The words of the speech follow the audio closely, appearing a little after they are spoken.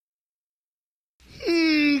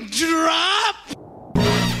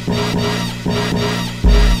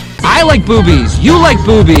I like boobies. You like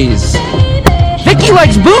boobies. Vicky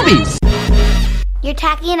likes boobies. You're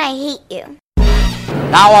tacky and I hate you.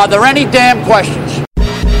 Now, are there any damn questions?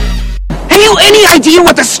 Have you any idea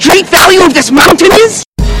what the street value of this mountain is?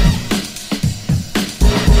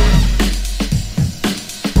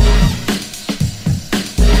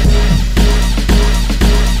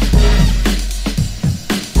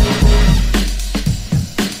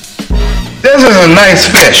 This is a nice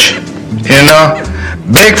fish, you know?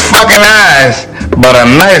 Big fucking eyes, but a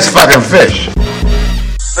nice fucking fish.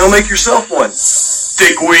 Now make yourself one,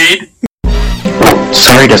 dickweed.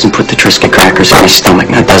 Sorry doesn't put the Triscuit crackers in my stomach,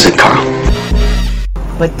 now does it, Carl?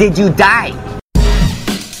 But did you die?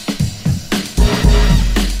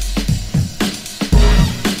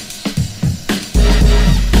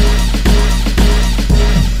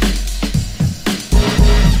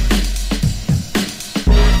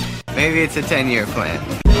 Maybe it's a 10-year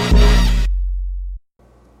plan.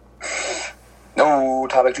 No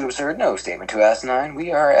topic too absurd, no statement too asinine.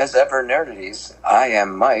 We are, as ever, nerdities. I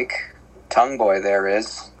am Mike. Tongue boy there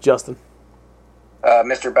is. Justin.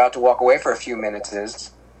 Mr. About to walk away for a few minutes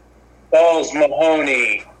is... Balls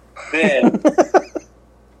Mahoney. Ben.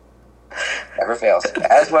 Never fails.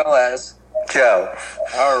 As well as... Joe.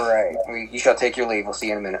 Alright. You shall take your leave. We'll see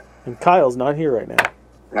you in a minute. And Kyle's not here right now.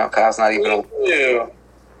 No, Kyle's not even... You.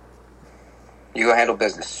 You go handle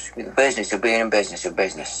business. Business, you'll be in business, your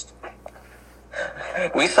business.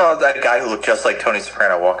 We saw that guy who looked just like Tony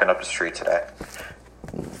Soprano walking up the street today.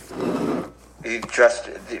 He dressed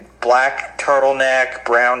black turtleneck,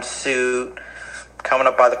 brown suit, coming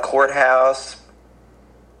up by the courthouse.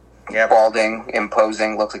 Yeah, balding,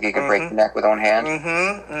 imposing, looks like he could break the neck with one hand.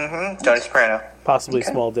 Tony Soprano. Possibly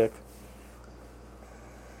small dick.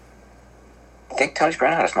 You think Tony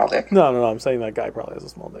Soprano had a small dick? No, I'm saying that guy probably has a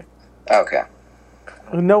small dick. Okay.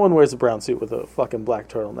 No one wears a brown suit with a fucking black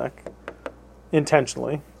turtleneck.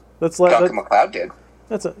 Intentionally. Duncan MacLeod did.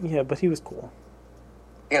 Yeah, but he was cool.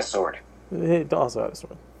 He had a sword. He also had a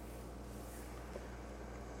sword.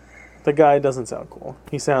 The guy doesn't sound cool.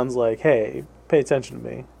 He sounds like, hey, pay attention to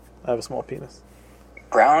me. I have a small penis.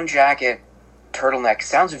 Brown jacket, turtleneck.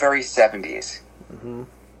 Sounds very 70s. Mm-hmm.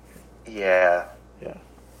 Yeah. Yeah.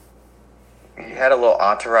 He had a little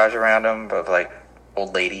entourage around him of, like,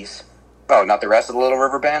 old ladies. Oh, not the rest of the Little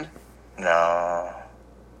River Band? No.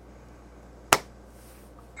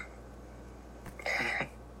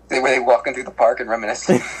 Were they walking through the park and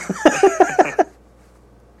reminiscing?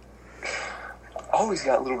 Always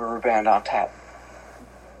got Little River Band on tap.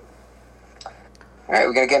 Alright,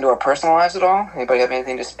 we're going to get into our personal lives at all? Anybody have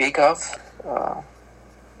anything to speak of?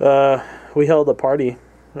 We held a party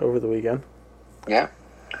over the weekend. Yeah.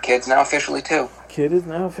 Kid's now officially 2. Kid is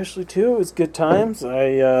now officially 2. It was good times.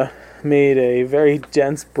 I made a very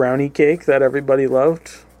dense brownie cake that everybody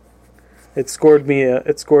loved. It scored me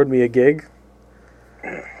a gig.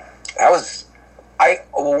 I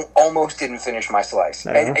almost didn't finish my slice.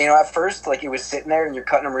 And, at first, like, it was sitting there and you're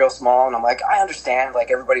cutting them real small, and I'm like, I understand,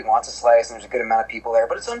 like, everybody wants a slice and there's a good amount of people there,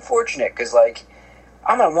 but it's unfortunate because, like,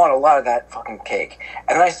 I'm going to want a lot of that fucking cake.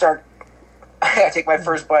 And then I take my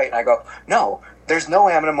first bite and I go, no, there's no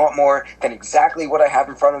way I'm going to want more than exactly what I have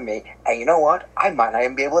in front of me. And you know what? I might not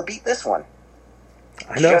even be able to beat this one.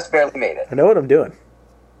 I know. Just barely made it. I know what I'm doing.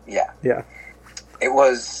 Yeah. Yeah. It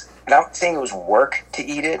was, I'm not saying it was work to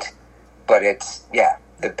eat it, but it's,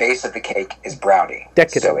 the base of the cake is brownie.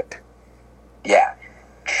 Decadent. So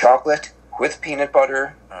chocolate with peanut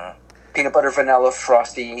butter, vanilla,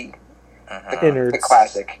 frosty, the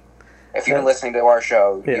classic. If you've been listening to our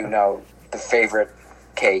show, you know the favorite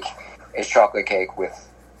cake is chocolate cake with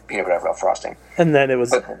peanut butter vanilla frosting. And then it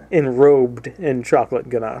was enrobed in chocolate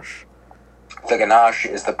ganache. The ganache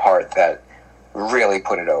is the part that really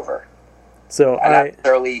put it over. So not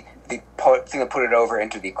necessarily the thing that put it over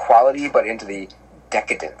into the quality, but into the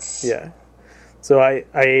decadence. Yeah. So I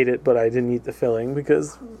ate it, but I didn't eat the filling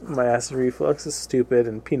because my acid reflux is stupid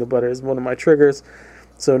and peanut butter is one of my triggers.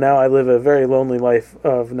 So now I live a very lonely life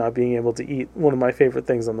of not being able to eat one of my favorite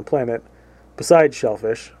things on the planet, besides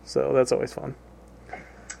shellfish. So that's always fun.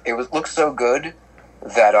 It looked so good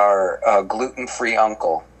that our gluten-free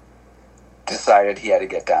uncle decided he had to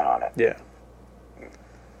get down on it. Yeah.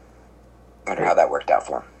 I wonder how that worked out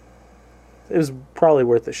for him. It was probably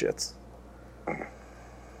worth the shits.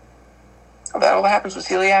 Oh, that all happens with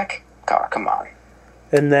celiac? God, come on.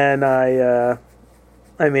 And then I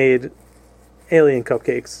made alien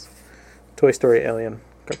cupcakes. Toy Story alien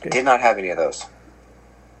cupcakes. Did not have any of those.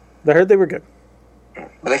 I heard they were good.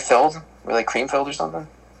 Were they filled? Were they cream filled or something?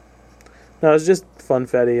 No, it was just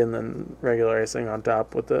funfetti and then regular icing on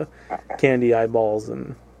top with the candy eyeballs.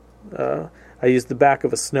 And I used the back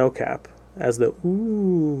of a snow cap as the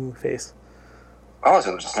ooh face. Oh, so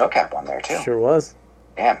there was a snow cap on there too. Sure was.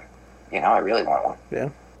 Damn. I really want one. Yeah.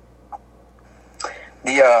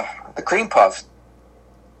 The cream puffs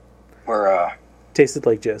were tasted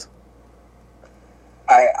like jizz.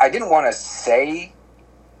 I didn't want to say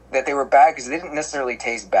that they were bad because they didn't necessarily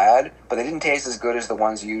taste bad, but they didn't taste as good as the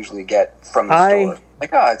ones you usually get from the store. Like,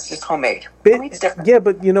 it's just homemade. Homade's different. Yeah,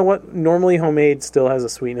 but you know what? Normally homemade still has a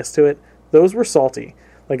sweetness to it. Those were salty.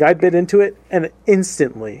 Like, I bit into it, and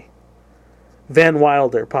instantly Van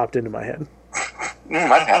Wilder popped into my head.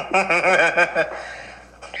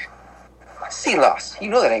 Sea loss. You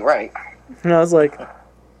know that ain't right. And I was like,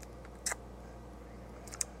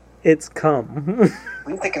 it's cum. I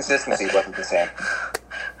think the consistency wasn't the same.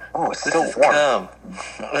 Oh, it's still warm.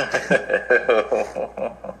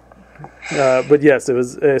 But yes, it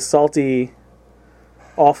was a salty,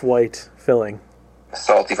 off-white filling.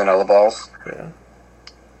 Salty vanilla balls. Yeah.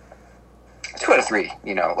 2 out of 3,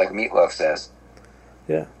 like Meatloaf says.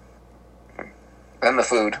 Yeah. And the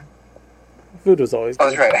food. Food was always good. Oh,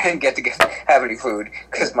 that's right. I didn't get to have any food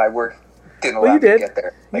because my work didn't allow me to get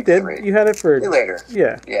there. You did. 3. You had it for... Later.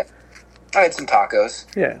 Yeah. Yeah. I had some tacos.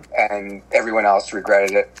 Yeah. And everyone else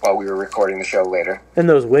regretted it while we were recording the show later. And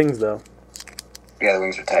those wings, though. Yeah, the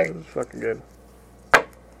wings are tight. It was fucking good.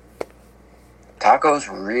 Tacos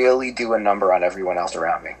really do a number on everyone else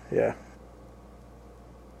around me. Yeah.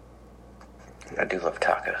 I do love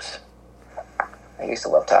tacos. I used to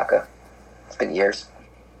love taco. It's been years.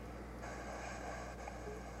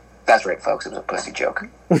 That's right, folks. It was a pussy joke.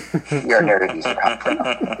 You're nerdies around.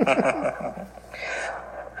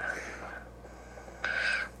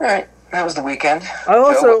 All right, that was the weekend. I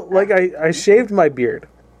also, I shaved my beard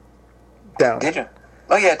down. Did you?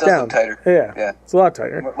 Oh, yeah, it does look tighter. Yeah. It's a lot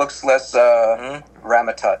tighter. It looks less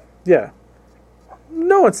Ramatut. Yeah.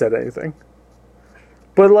 No one said anything.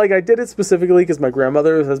 But, I did it specifically because my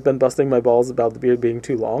grandmother has been busting my balls about the beard being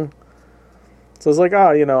too long. So I was like,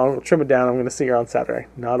 I'll trim it down. I'm going to see her on Saturday.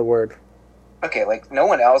 Not a word. Okay, no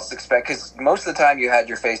one else because most of the time you had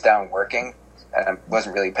your face down working, and I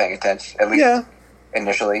wasn't really paying attention, at least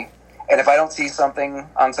initially. And if I don't see something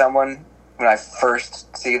on someone when I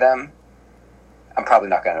first see them, I'm probably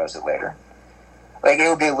not going to notice it later. It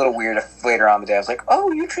would be a little weird if later on in the day I was like,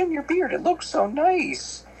 oh, you trim your beard. It looks so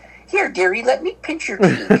nice. Here, dearie, let me pinch your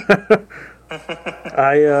cheek.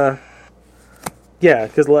 Yeah,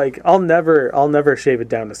 because I'll never shave it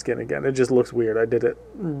down to skin again. It just looks weird. I did it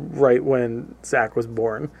right when Zach was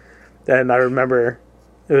born, and I remember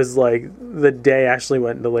it was the day Ashley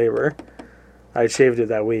went into labor. I shaved it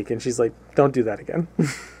that week, and she's like, "Don't do that again."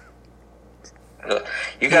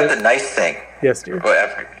 You got the nice thing. Yes, dear.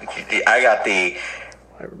 I got the.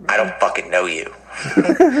 I don't fucking know you.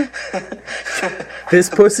 This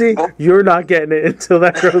pussy, you're not getting it until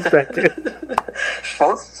that grows back in.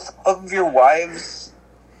 Both of your wives,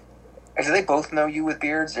 do they both know you with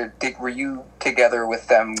beards, or were you together with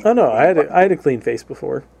them? Oh no, I had a clean face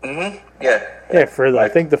before. Mm-hmm. Yeah. Yeah, for I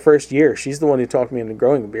think the first year, she's the one who talked me into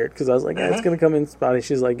growing a beard because I was like, it's gonna come in spotty.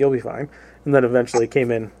 She's like, you'll be fine, and then eventually it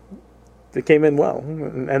came in. It came in well,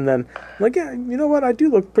 and then you know what? I do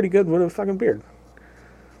look pretty good with a fucking beard.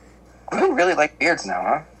 Women really like beards now,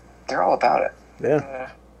 huh? They're all about it.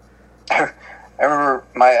 Yeah. I remember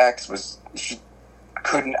my ex she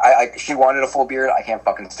wanted a full beard. I can't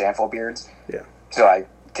fucking stand full beards. Yeah. So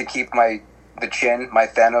to keep my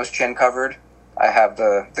Thanos chin covered, I have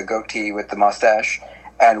the goatee with the mustache.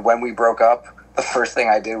 And when we broke up, the first thing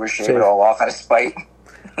I did was shave it all off out of spite.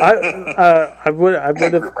 I would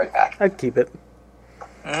have. Right back. I'd keep it.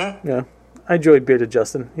 Mm-hmm. Yeah. I enjoyed bearded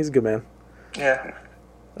Justin. He's a good man. Yeah.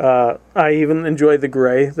 I even enjoy the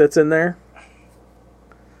gray that's in there.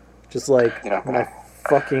 Just my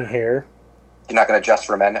fucking hair. You're not gonna adjust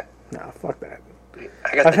for a minute? Nah, fuck that.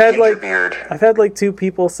 I've had beard. I've had 2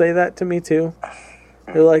 people say that to me too.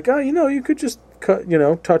 They're like, oh, you could just cut,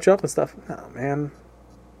 touch up and stuff. No, man.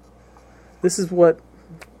 This is what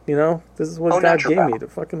God gave me to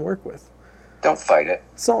fucking work with. Don't fight it.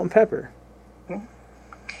 Salt and pepper.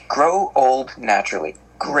 Grow old naturally,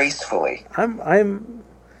 gracefully.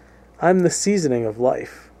 I'm the seasoning of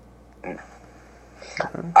life.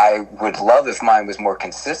 I would love if mine was more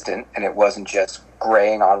consistent and it wasn't just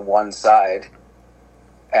graying on one side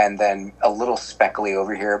and then a little speckly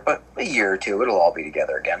over here, but a year or two, it'll all be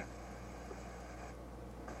together again.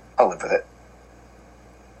 I'll live with it.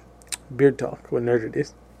 Beard talk with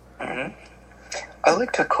nerdities. Mm-hmm. I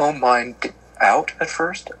like to comb mine out at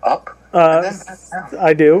first, up, and then down.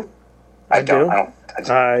 I do. I do.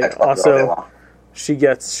 I also, she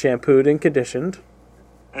gets shampooed and conditioned.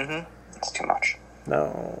 Mm-hmm. It's too much.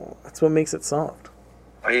 No, that's what makes it soft.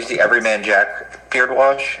 I use the Everyman Jack beard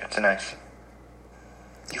wash. It's nice.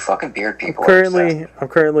 You fucking beard people. I'm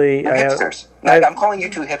currently. Hipsters. I'm calling you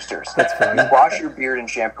two hipsters. That's fine. You wash your beard and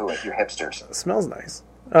shampoo it. You're hipsters. It smells nice.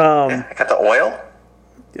 I got the oil.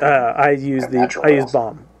 I use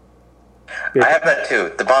balm. I have that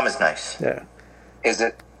too. The balm is nice. Yeah. Is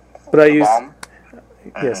it? But I use. Balm?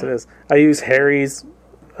 Yes, it is. I use Harry's.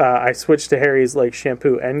 I switched to Harry's like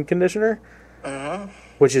shampoo and conditioner,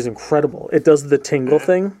 which is incredible. It does the tingle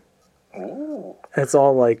thing. Ooh. It's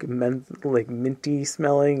all like minty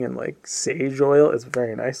smelling and like sage oil. It's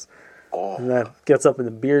very nice. Oh. And that gets up in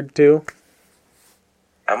the beard too.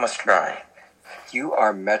 I must try. You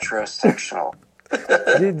are metrosexual.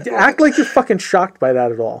 Act like you're fucking shocked by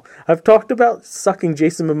that at all. I've talked about sucking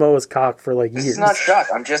Jason Momoa's cock for like years. This is not shock.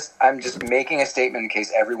 I'm just making a statement in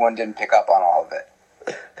case everyone didn't pick up on all of it.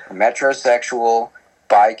 Metrosexual,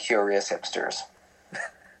 bi-curious hipsters.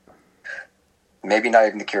 Maybe not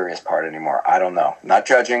even the curious part anymore. I don't know. Not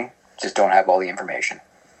judging. Just don't have all the information.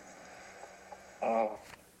 One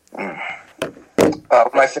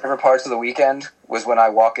of my favorite parts of the weekend was when I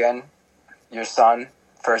walk in. Your son,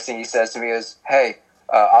 first thing he says to me is, "Hey,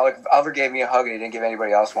 Oliver gave me a hug and he didn't give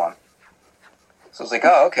anybody else one." So I was like,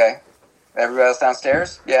 "Oh, okay. Everybody else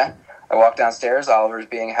downstairs?" Yeah. I walk downstairs. Oliver's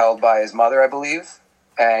being held by his mother, I believe.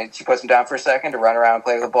 And she puts him down for a second to run around and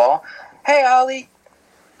play with the ball. "Hey, Ollie,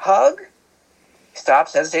 hug?" He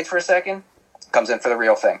stops, hesitates for a second, comes in for the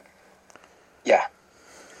real thing. Yeah.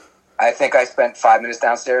 I think I spent 5 minutes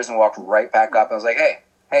downstairs and walked right back up and was like, hey,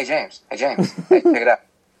 James, hey, pick it up.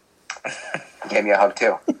 He gave me a hug,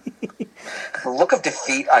 too. The look of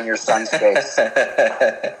defeat on your son's face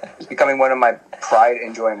is becoming one of my pride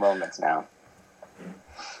and joy moments now.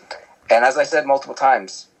 And as I said multiple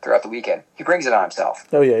times throughout the weekend, he brings it on himself.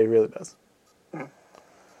 Oh, yeah, he really does.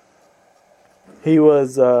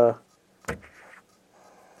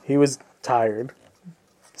 He was tired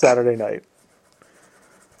Saturday night.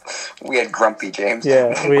 We had Grumpy James.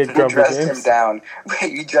 Yeah, we had Grumpy James. Him down.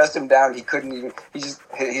 You dressed him down. He couldn't even. He just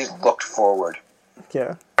looked forward.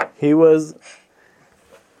 Yeah, he was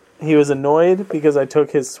annoyed because I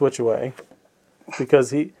took his Switch away because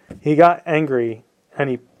he got angry and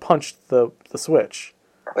he punched the Switch.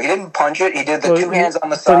 Well, he didn't punch it. He did the two hands on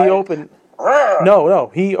the side. But he opened.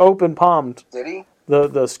 No, he open palmed. Did he?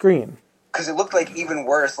 The screen. Because it looked like even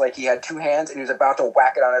worse. Like he had two hands and he was about to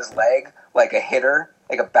whack it on his leg, like a hitter,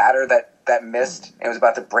 like a batter that missed and was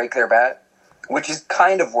about to break their bat, which is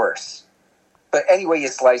kind of worse. But anyway, you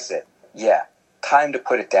slice it. Yeah, time to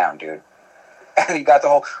put it down, dude. And he got the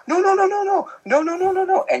whole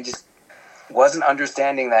no, and just wasn't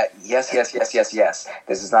understanding that. Yes.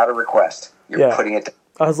 This is not a request. You're putting it down.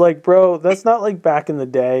 I was like, bro, that's not like back in the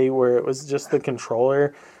day where it was just the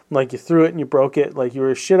controller. Like, you threw it and you broke it. Like, you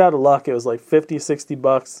were shit out of luck. It was like $50,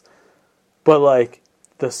 $60. But, like,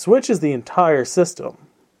 the Switch is the entire system.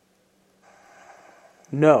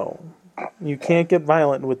 No. You can't get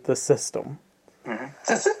violent with the system.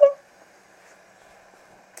 Mm-hmm.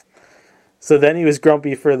 So then he was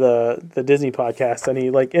grumpy for the Disney podcast. And he,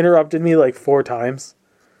 like, interrupted me, like, 4 times.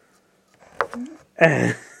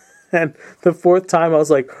 And the 4th time I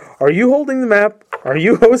was like, are you holding the map? Are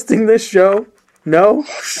you hosting this show? No?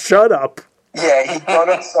 Shut up. Yeah, he brought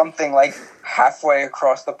up something like halfway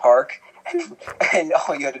across the park, and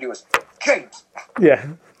all you had to do was, James!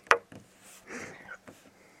 Yeah.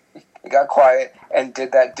 He got quiet and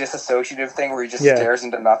did that disassociative thing where he just stares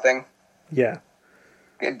into nothing. Yeah.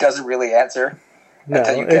 It doesn't really answer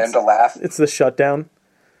until you get him to laugh. It's the shutdown?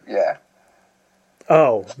 Yeah.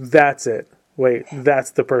 Oh, that's it. Wait, that's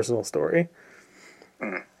the personal story.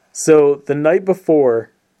 So, the night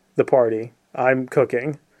before the party, I'm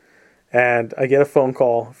cooking, and I get a phone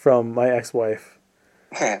call from my ex-wife.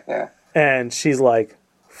 Yeah. And she's like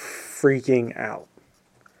freaking out.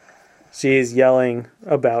 She's yelling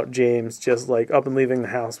about James just like up and leaving the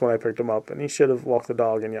house when I picked him up, and he should have walked the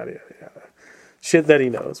dog and yada yada yada. Shit that he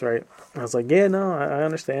knows, right? I was like, yeah, no, I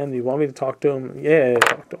understand. You want me to talk to him? Yeah,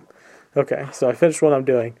 talk to him. Okay, so I finished what I'm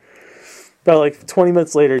doing. About like 20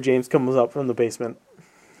 minutes later, James comes up from the basement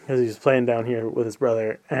because he was playing down here with his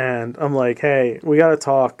brother, and I'm like, hey, we gotta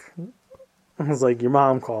talk. I was like, your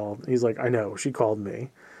mom called. He's like, I know, she called me. And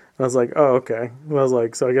I was like, oh, okay. And I was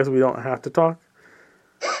like, so I guess we don't have to talk?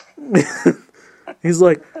 He's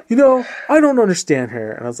like, I don't understand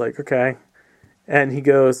her. And I was like, okay. And he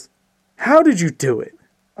goes, how did you do it?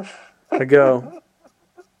 I go,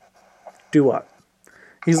 do what?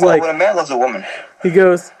 He's like, when a man loves a woman. He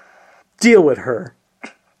goes, deal with her.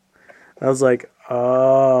 I was like,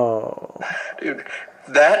 oh. Dude,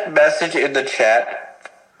 that message in the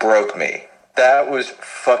chat broke me. That was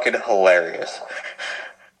fucking hilarious.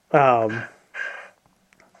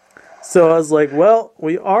 So I was like, well,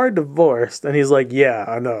 we are divorced. And he's like, yeah,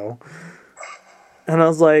 I know. And I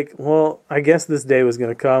was like, well, I guess this day was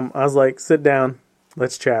going to come. I was like, sit down.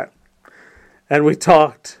 Let's chat. And we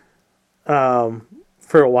talked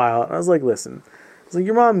for a while. And I was like, listen. I was like,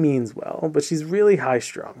 your mom means well, but she's really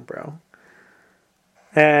high-strung, bro.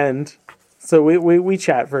 And so we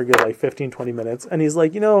chat for a good, 15, 20 minutes. And he's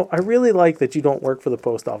like, I really like that you don't work for the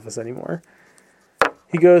post office anymore.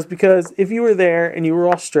 He goes, because if you were there and you were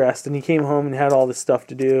all stressed and you came home and had all this stuff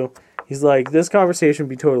to do, he's like, this conversation would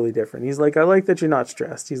be totally different. He's like, I like that you're not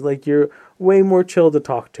stressed. He's like, you're way more chill to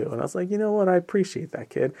talk to. And I was like, you know what? I appreciate that,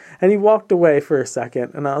 kid. And he walked away for a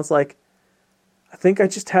second. And I was like, I think I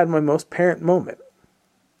just had my most parent moment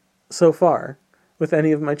so far with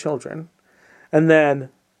any of my children. And then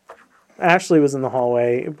Ashley was in the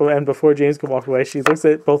hallway. And before James could walk away, she looks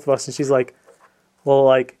at both of us and she's like,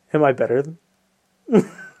 well, am I better? And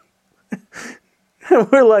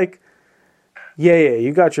we're like, yeah,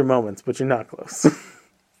 you got your moments, but you're not close.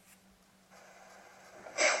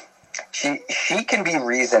 She can be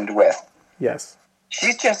reasoned with. Yes.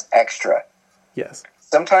 She's just extra. Yes.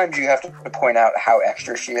 Sometimes you have to point out how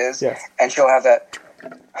extra she is, yes. And she'll have that,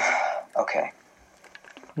 okay.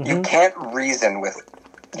 Mm-hmm. You can't reason with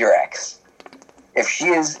your ex.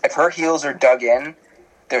 If her heels are dug in,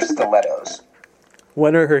 they're stilettos.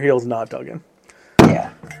 When are her heels not dug in?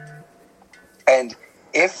 Yeah. And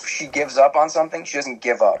if she gives up on something, she doesn't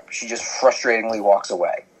give up. She just frustratingly walks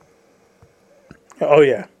away. Oh,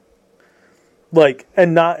 yeah.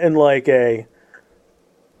 And not in a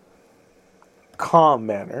calm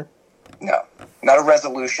manner. No. Not a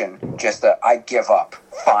resolution. Just I give up.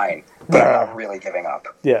 Fine. But I'm not really giving up.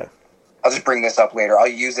 Yeah. I'll just bring this up later. I'll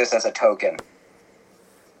use this as a token.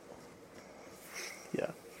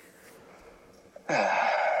 Yeah.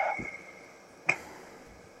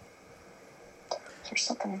 Is there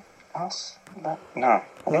something else? No.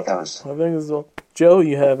 I think that was... I think so. Joe,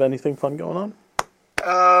 you have anything fun going on?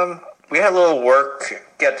 We had a little work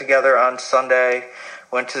get-together on Sunday.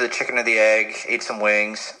 Went to the Chicken or the Egg, ate some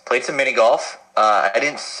wings, played some mini-golf. I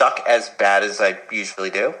didn't suck as bad as I usually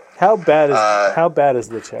do. How bad is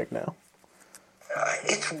the check now?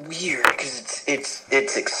 It's weird because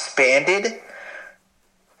it's expanded.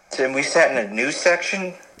 So we sat in a new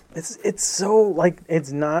section. It's so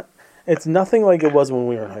it's nothing like it was when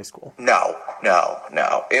we were in high school. No.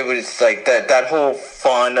 It was that whole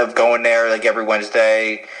fun of going there every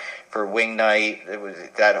Wednesday for wing night. It was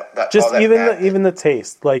that just all that even the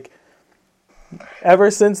taste. Ever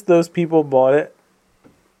since those people bought it,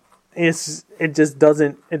 it just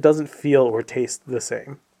doesn't feel or taste the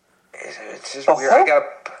same. It's just weird.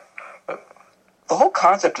 The whole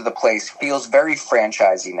concept of the place feels very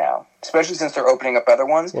franchisey now, especially since they're opening up other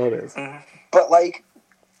ones. Well, it is. Mm-hmm. But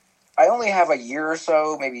I only have a year or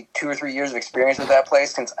so, maybe 2 or 3 years of experience with that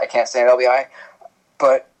place since I can't stand LBI.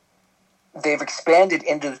 But they've expanded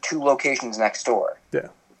into the 2 locations next door. Yeah.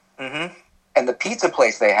 Mm-hmm. And the pizza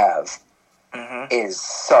place they have is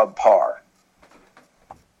subpar.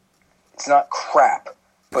 It's not crap,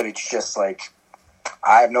 but it's just I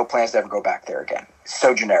have no plans to ever go back there again. It's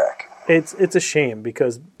so generic. It's a shame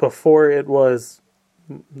because before it was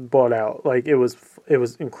bought out, it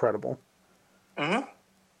was incredible. Mm-hmm.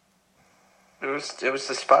 It was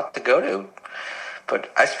the spot to go to,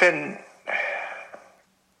 but I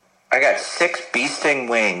got 6 bee sting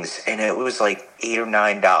wings, and it was $8 or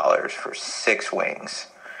 $9 for 6 wings.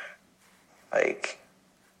 Big?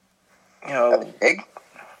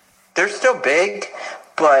 They're still big,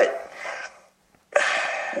 but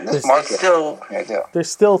in this market, still, there's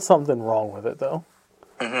still something wrong with it, though.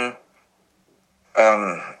 Mm-hmm.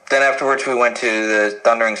 Then afterwards, we went to the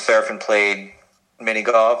Thundering Surf and played mini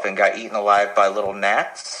golf and got eaten alive by little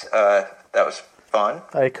gnats. That was fun.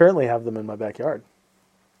 I currently have them in my backyard.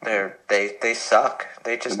 They suck.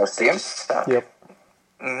 They just suck. Yep.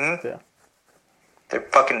 Mm-hmm. Yeah. They're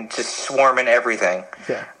fucking just swarming everything.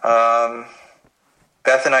 Yeah.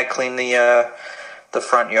 Beth and I cleaned the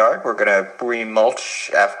front yard. We're gonna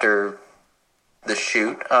remulch after the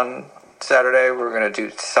shoot on Saturday. We're gonna do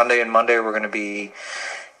Sunday and Monday. We're gonna be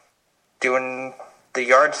doing the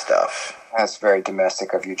yard stuff. That's very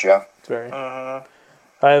domestic of you, Joe. It's very. I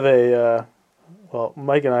have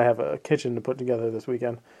Mike and I have a kitchen to put together this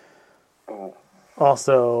weekend. Ooh.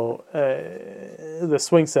 Also, the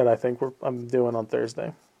swing set I think I'm doing on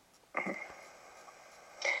Thursday.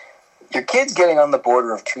 Your kid's getting on the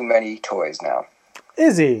border of too many toys now.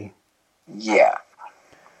 Is he? Yeah.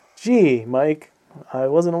 Gee, Mike, I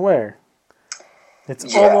wasn't aware.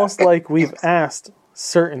 It's almost like we've asked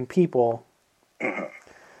certain people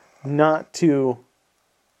not to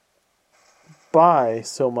buy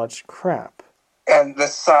so much crap. And the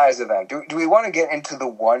size of them. Do we want to get into the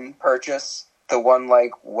one purchase? The one,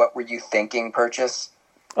 like, what were you thinking purchase?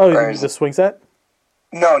 Oh, the swing set?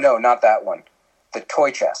 No, not that one. The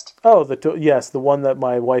toy chest. Oh, yes, the one that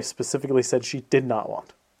my wife specifically said she did not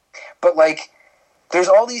want. But, like, there's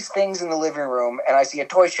all these things in the living room, and I see a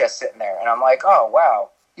toy chest sitting there, and I'm like, oh, wow.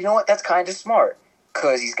 You know what? That's kind of smart.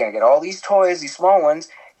 Because he's going to get all these toys, these small ones.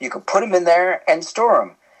 You could put them in there and store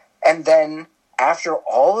them. And then, after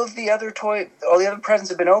all the other presents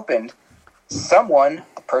have been opened, someone,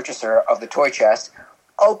 the purchaser of the toy chest,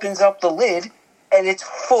 opens up the lid, and it's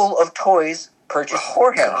full of toys purchased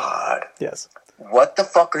for him. God. Yes. What the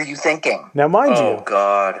fuck are you thinking? Now, mind you, Oh,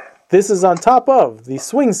 God. this is on top of the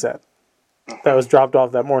swing set that was dropped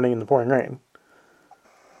off that morning in the pouring rain.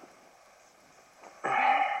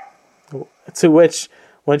 To which,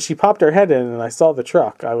 when she popped her head in and I saw the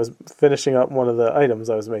truck, I was finishing up one of the items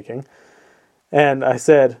I was making. And I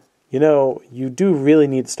said, you do really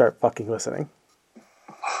need to start fucking listening.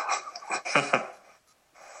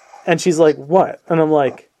 And she's like, what? And I'm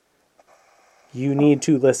like, you need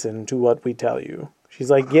to listen to what we tell you. She's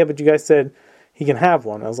like, yeah, but you guys said he can have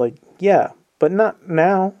one. I was like, yeah, but not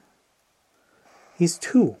now. He's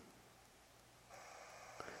 2.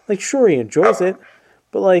 Like, sure, he enjoys it,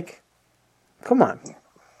 but like, come on.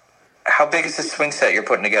 How big is the swing set you're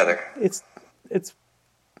putting together? It's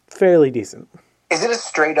fairly decent. Is it a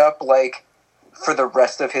straight up, like, for the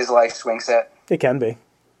rest of his life swing set? It can be.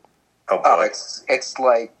 Oh, it's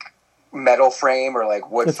like metal frame or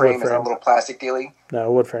like wood frame? Is that a little plastic dealy?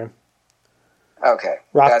 No, wood frame. Okay.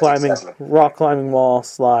 Rock climbing wall,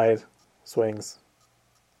 slide, swings.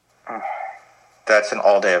 That's an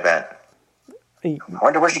all-day event. I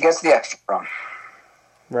wonder where she gets the extra from.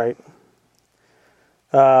 Right.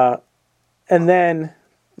 And then,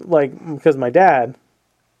 like, because my dad,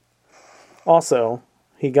 also,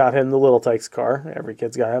 he got him the Little Tykes car. Every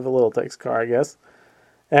kid's got to have a Little Tykes car, I guess.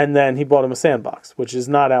 And then he bought him a sandbox, which is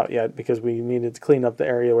not out yet because we needed to clean up the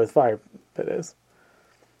area where the fire pit is.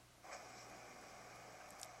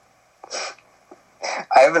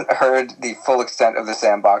 I haven't heard the full extent of the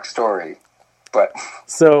sandbox story, but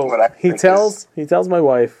so he tells my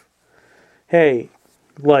wife, "Hey,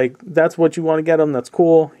 like, that's what you want to get him. That's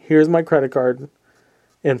cool. Here's my credit card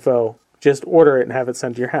info. Just order it and have it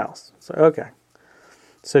sent to your house." So okay.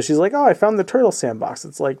 So she's like, "Oh, I found the turtle sandbox.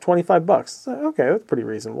 It's like $25." So, okay, that's pretty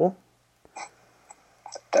reasonable.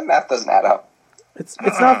 That math doesn't add up. It's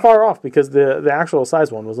not far off because the actual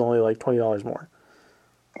size one was only like $20 more.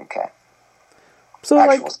 Okay. So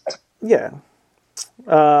actual like size. Yeah.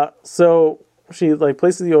 So she like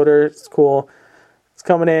places the order. It's cool. It's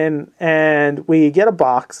coming in, and we get a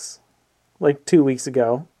box like 2 weeks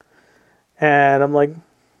ago, and I'm like,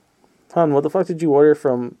 "Hon, what the fuck did you order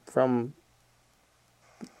from?"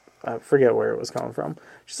 I forget where it was coming from.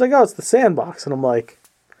 She's like, "Oh, it's the sandbox," and I'm like,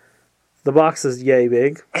 "The box is yay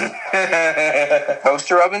big."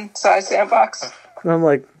 Toaster oven size sandbox. And I'm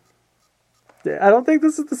like, "I don't think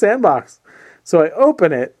this is the sandbox." So I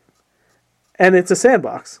open it, and it's a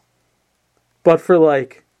sandbox, but for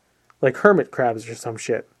like hermit crabs or some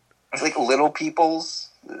shit. It's like little people's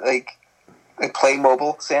like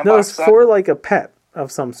Playmobil sandbox. No, it's for like a pet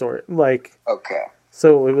of some sort. Like okay.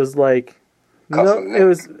 So it was like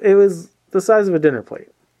it was the size of a dinner plate.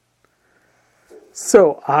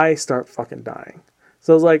 So I start fucking dying.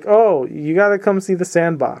 So I was like, "Oh, you gotta come see the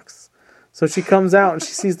sandbox." So she comes out and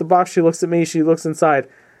she sees the box. She looks at me. She looks inside.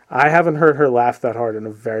 I haven't heard her laugh that hard in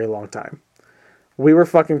a very long time. We were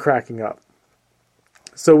fucking cracking up.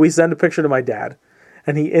 So we send a picture to my dad,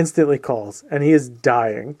 and he instantly calls, and he is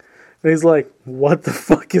dying. And he's like, "What the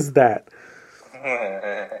fuck is that?"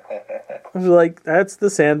 I was like, "That's the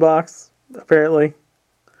sandbox, apparently."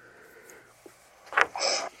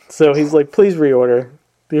 So he's like, "Please reorder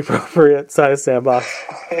the appropriate size sandbox."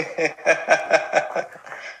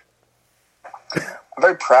 I'm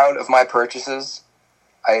very proud of my purchases.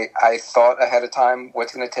 I thought ahead of time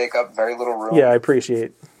what's going to take up very little room. Yeah, I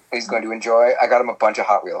appreciate. He's going to enjoy. I got him a bunch of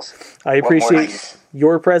Hot Wheels. I appreciate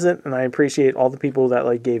your present, and I appreciate all the people that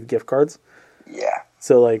like gave gift cards. Yeah.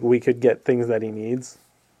 So like we could get things that he needs.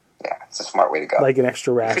 Yeah, it's a smart way to go. Like an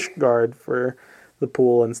extra rash guard for the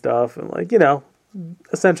pool and stuff, and like,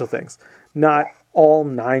 essential things. Not all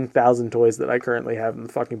 9,000 toys that I currently have in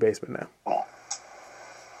the fucking basement now.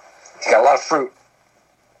 He's got a lot of fruit.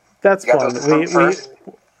 That's fun.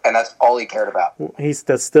 And that's all he cared about.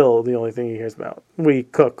 That's still the only thing he cares about. We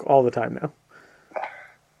cook all the time now.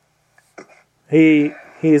 He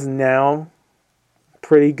is now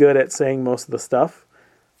pretty good at saying most of the stuff.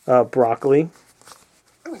 Broccoli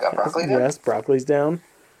got broccoli down? Yes, broccoli's down.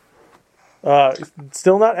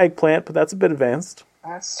 Still not eggplant, but that's a bit advanced.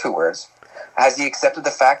 That's 2 words. Has he accepted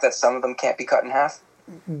the fact that some of them can't be cut in half?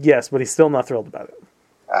 Yes, but he's still not thrilled about it.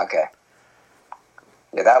 Okay.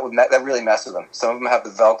 Yeah, that really messed with him. Some of them have the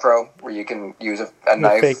Velcro where you can use a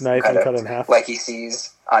knife, fake knife, and cut it in half, like he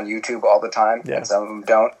sees on YouTube all the time. Yeah. And some of them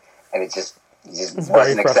don't, and he just it's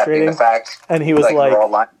wasn't accepting the fact. And he was we're all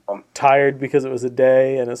lying to him. tired because it was a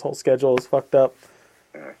day, and his whole schedule was fucked up.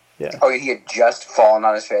 Yeah. Oh, he had just fallen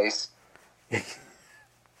on his face.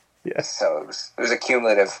 Yeah. So it was a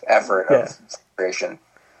cumulative effort of creation.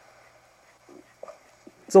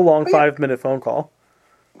 It's a long 5-minute phone call.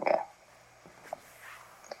 Yeah.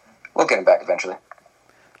 We'll get him back eventually.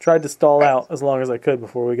 Tried to stall out as long as I could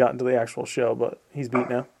before we got into the actual show, but he's beat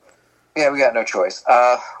now. Yeah, we got no choice.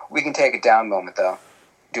 We can take a down moment, though.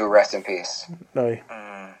 Do a rest in peace. No.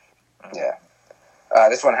 Yeah.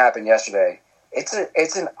 This one happened yesterday. It's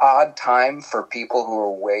an odd time for people who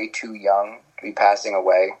are way too young to be passing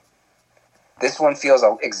away. This one feels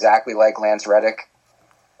exactly like Lance Reddick,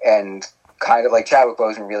 and kind of like Chadwick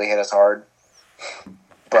Boseman really hit us hard.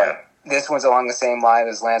 But this one's along the same line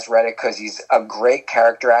as Lance Reddick because he's a great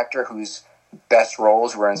character actor whose best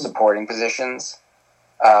roles were in supporting positions.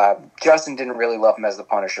 Justin didn't really love him as the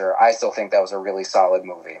Punisher. I still think that was a really solid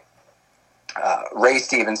movie. Ray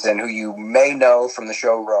Stevenson, who you may know from the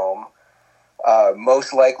show Rome,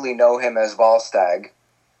 most likely know him as Volstagg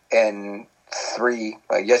in 3,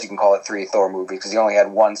 I guess you can call it 3 Thor movies because he only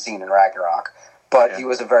had one scene in Ragnarok, but he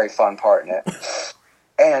was a very fun part in it.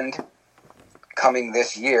 And coming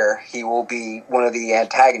this year, he will be one of the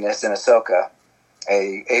antagonists in Ahsoka,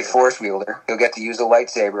 a force wielder. He'll get to use a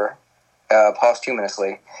lightsaber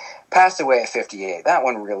posthumously. Passed away at 58. That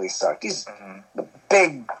one really sucked. He's a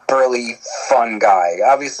big, burly, fun guy.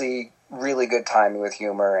 Obviously, really good timing with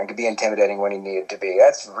humor and could be intimidating when he needed to be.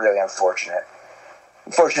 That's really unfortunate.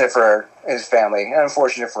 Unfortunate for his family, and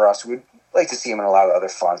unfortunate for us. We'd like to see him in a lot of other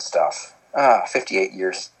fun stuff. 58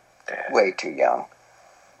 years. Way too young.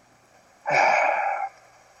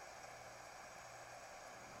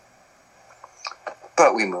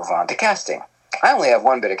 But we move on to casting. I only have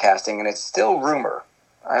one bit of casting, and it's still rumor.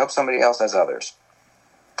 I hope somebody else has others.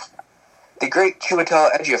 The great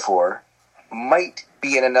Chiwetel Ejiofor might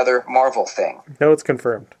be in another Marvel thing. No, it's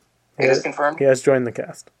confirmed. It is confirmed? He has joined the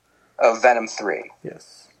cast. Of Venom 3.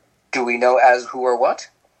 Yes. Do we know as who or what?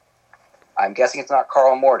 I'm guessing it's not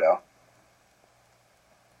Carl Mordo.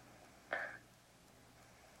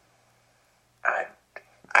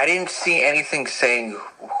 I didn't see anything saying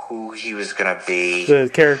who he was going to be. The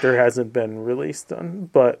character hasn't been released,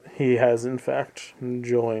 but he has, in fact,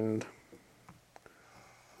 joined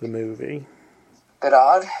the movie. Bit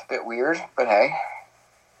odd, bit weird, but hey.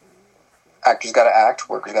 Actors gotta act,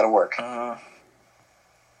 workers gotta work. I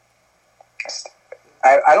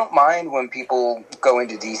don't mind when people go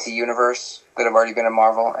into DC Universe that have already been in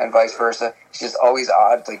Marvel and vice versa. It's just always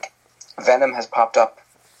odd. Like, Venom has popped up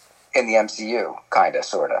in the MCU, kinda,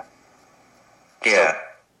 sorta. Yeah. So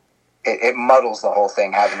it muddles the whole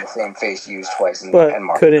thing, having the same face used twice in But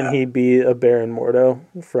Marvel. couldn't he be a Baron Mordo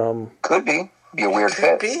from... Could be. Be a weird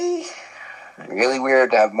fit. Be. Really weird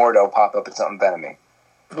to have Mordo pop up in something Venomy.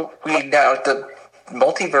 We now the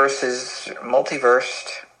Multiversing?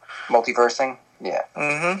 Yeah.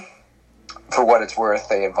 Mm-hmm. For what it's worth,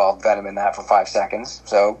 they involved Venom in that for 5 seconds.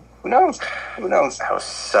 So, who knows? Who knows? That was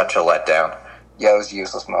such a letdown. Yeah, it was a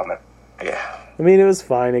useless moment. Yeah. I mean, it was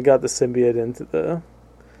fine. It got the symbiote into the...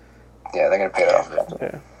 Yeah, they're going to pay it off.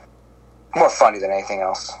 Yeah. More funny than anything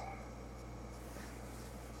else.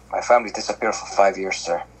 My family disappeared for 5 years,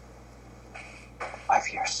 sir. 5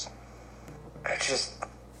 years.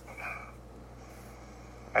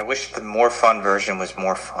 I wish the more fun version was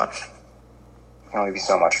more fun. It can only be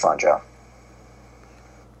so much fun, Joe.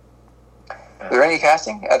 Is there any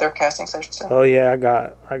casting? Other castings, I should say? Oh, yeah,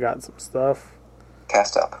 I got some stuff.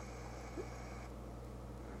 Cast up.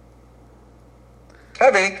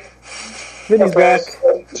 Hey, Vinny's back.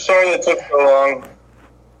 Sorry it took so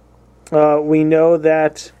long. We know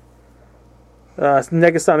that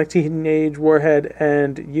Negasonic Teenage Warhead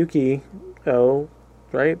and Yuki,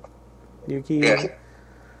 right? Yuki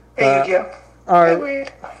Yeah.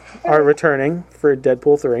 are returning for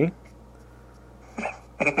Deadpool 3.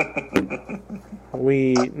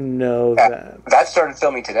 We know that. That started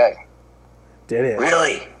filming today. Did it?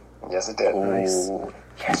 Really? Yes, it did. Nice.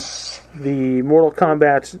 Yes. The Mortal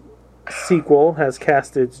Kombat sequel has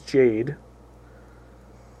casted Jade.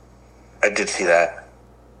 I did see that.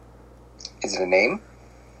 Is it a name?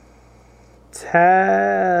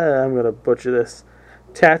 I'm gonna butcher this.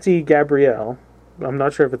 Tati Gabrielle. I'm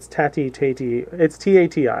not sure if it's Tati. It's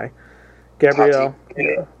Tati. Gabrielle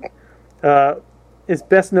is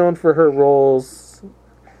best known for her roles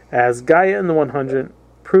as Gaia in The 100,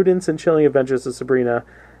 Prudence in Chilling Adventures of Sabrina,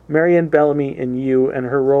 Marianne Bellamy in You, and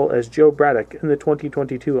her role as Joe Braddock in the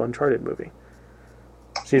 2022 Uncharted movie.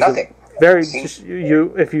 She's Nothing.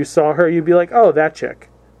 If you saw her, you'd be like, oh, that chick.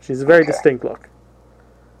 She's a very distinct look.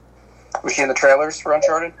 Was she in the trailers for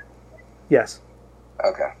Uncharted? Yes.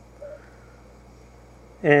 Okay.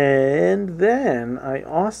 And then I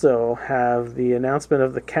also have the announcement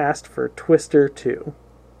of the cast for Twister 2.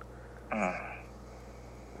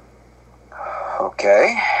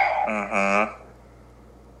 Okay.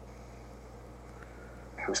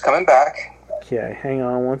 Who's coming back? Okay, hang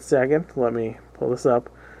on one second. Let me pull this up.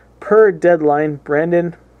 Per deadline,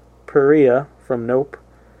 Brandon Perea from Nope,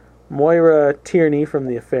 Moira Tierney from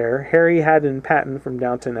The Affair, Harry Haddon Patton from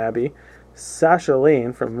Downton Abbey, Sasha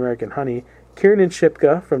Lane from American Honey, Kiernan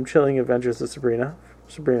Shipka from Chilling Adventures of Sabrina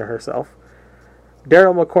herself,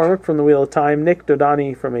 Daryl McCormick from The Wheel of Time, Nick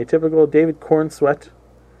Dodani from Atypical, David Cornsweet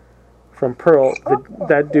from Pearl.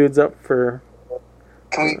 That dude's up for...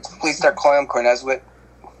 Can we please start calling him Cornezwit?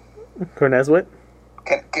 Cornezwit?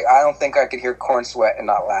 I don't think I could hear Cornsweat and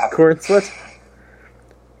not laugh. Cornsweat?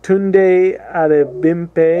 Tunde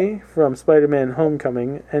Adebimpe from Spider-Man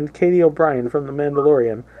Homecoming and Katie O'Brien from The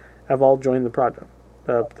Mandalorian have all joined the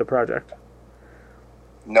project.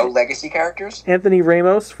 No legacy characters? Anthony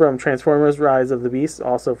Ramos from Transformers Rise of the Beast,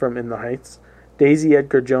 also from In the Heights. Daisy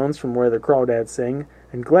Edgar Jones from Where the Crawdads Sing,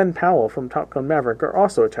 and Glenn Powell from Top Gun Maverick are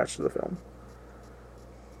also attached to the film.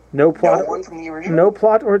 No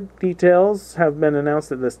plot or details have been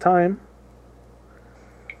announced at this time.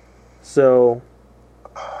 So,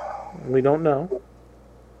 we don't know.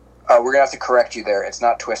 We're going to have to correct you there. It's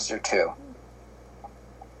not Twister 2.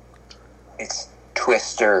 It's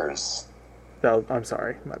Twisters. No, I'm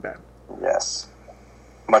sorry. My bad. Yes.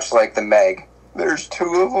 Much like the Meg. There's 2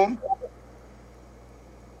 of them.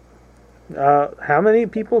 How many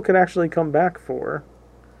people could actually come back for?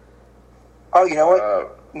 Oh, you know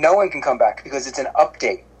what? No one can come back because it's an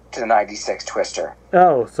update to the 96 Twister.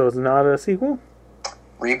 Oh, so it's not a sequel?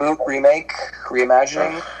 Reboot, remake,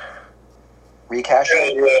 reimagining,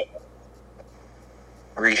 recashing.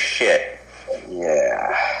 Reshit.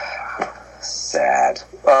 Yeah. Sad.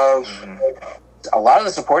 A lot of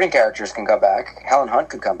the supporting characters can come back. Helen Hunt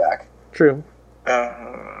could come back. True.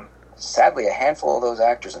 Sadly, a handful of those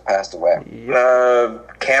actors have passed away.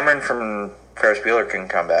 Cameron from Ferris Bueller can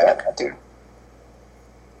come back. Yeah, that dude.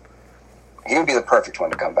 He would be the perfect one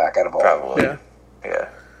to come back out of all. Probably. Yeah.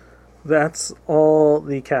 That's all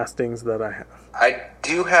the castings that I have. I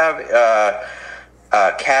do have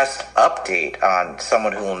a cast update on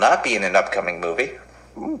someone who will not be in an upcoming movie.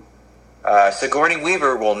 Sigourney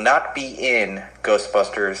Weaver will not be in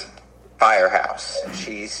Ghostbusters Firehouse.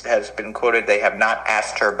 She has been quoted, they have not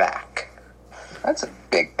asked her back. That's a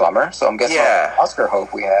big bummer. So I'm guessing Oscar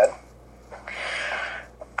hope we had.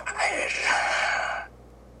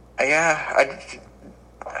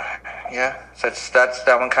 That's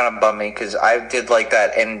that one kind of bummed me because I did like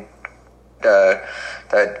that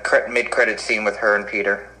that mid-credit scene with her and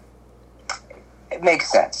Peter. It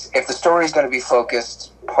makes sense. If the story is going to be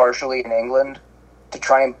focused partially in England, to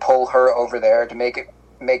try and pull her over there to make it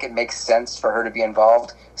make sense for her to be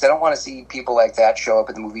involved, because I don't want to see people like that show up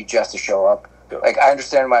in the movie just to show up. Like, I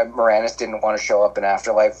understand why Moranis didn't want to show up in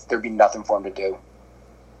Afterlife. There'd be nothing for him to do.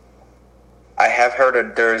 I have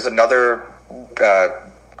heard there's another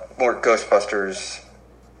more Ghostbusters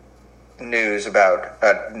news about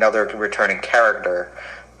another returning character.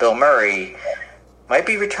 Bill Murray might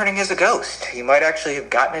be returning as a ghost. He might actually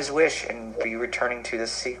have gotten his wish and be returning to the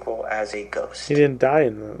sequel as a ghost. He didn't die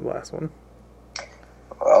in the last one.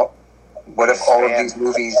 Well, what if all of these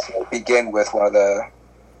movies begin with one of the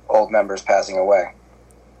old members passing away?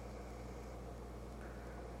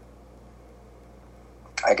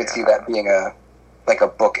 I could see that being a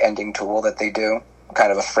book ending tool that they do,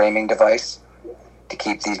 kind of a framing device to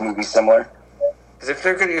keep these movies similar. Because if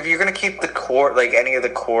you're gonna keep the core, like any of the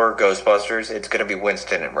core Ghostbusters, it's gonna be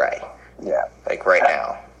Winston and Ray. Yeah, like right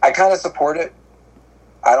now. I kind of support it.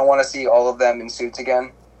 I don't want to see all of them in suits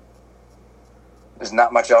again. There's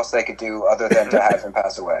not much else they could do other than to have him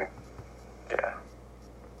pass away. Yeah.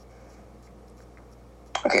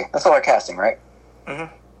 Okay, that's all our casting, right?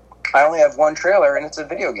 Mm-hmm. I only have one trailer, and it's a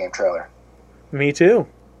video game trailer. Me too.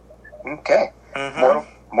 Okay.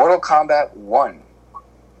 Mm-hmm. Mortal Kombat 1.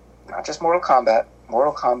 Not just Mortal Kombat.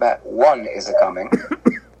 Mortal Kombat 1 is coming.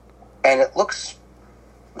 And it looks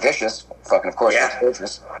vicious. Fucking, of course, it's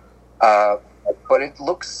vicious. But it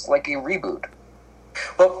looks like a reboot.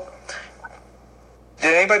 Well,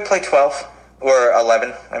 anybody play 12 or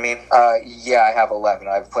 11? I mean, yeah, I have 11.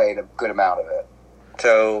 I've played a good amount of it.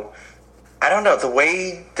 So I don't know, the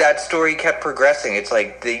way that story kept progressing. It's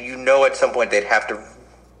like at some point they'd have to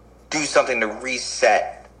do something to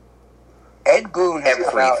reset. Ed Boon has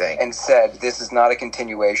come out and said this is not a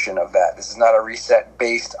continuation of that. This is not a reset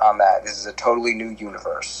based on that. This is a totally new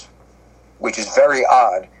universe, which is very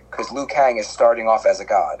odd because Liu Kang is starting off as a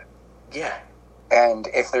god. Yeah. And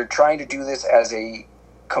if they're trying to do this as a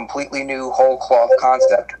completely new whole cloth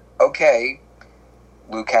concept, okay,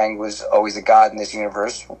 Liu Kang was always a god in this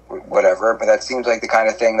universe, whatever, but that seems like the kind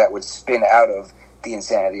of thing that would spin out of the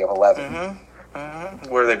insanity of 11. Mm-hmm.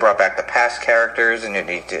 Where they brought back the past characters, and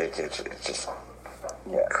it's just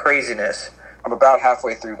craziness. I'm about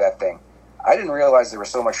halfway through that thing. I didn't realize there was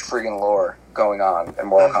so much friggin' lore going on in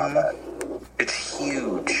Mortal Kombat. It's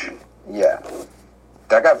huge. Yeah.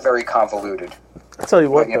 That got very convoluted. I'll tell you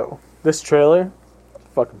what, though. This trailer,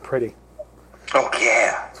 fucking pretty. Oh,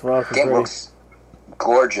 yeah. It's fucking Game pretty. looks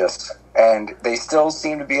gorgeous. And they still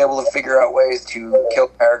seem to be able to figure out ways to kill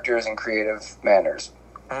characters in creative manners.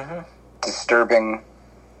 Mm-hmm. Disturbingly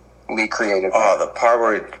creative. Oh, the part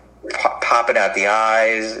where it's popping out the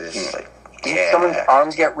eyes is like, yeah. Someone's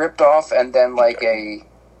arms get ripped off, and then like a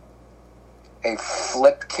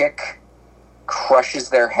flip kick crushes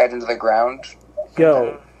their head into the ground.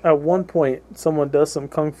 Yo, at one point, someone does some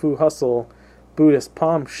Kung Fu Hustle Buddhist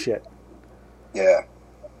palm shit. Yeah.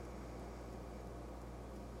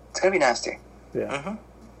 It's gonna be nasty. Yeah. Mm-hmm.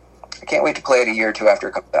 I can't wait to play it a year or two after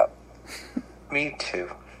it comes out. Me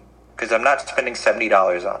too. Because I'm not spending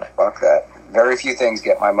 $70 on it. Fuck that. Very few things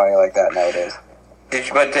get my money like that nowadays.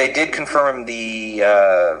 But they did confirm the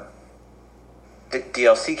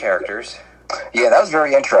DLC characters. Yeah, that was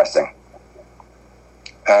very interesting.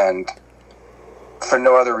 And for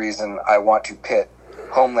no other reason, I want to pit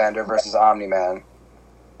Homelander versus Omni-Man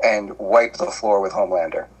and wipe the floor with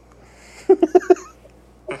Homelander.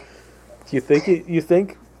 You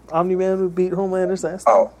think Omni-Man would beat Homelander's ass?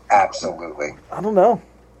 Oh, absolutely. I don't know.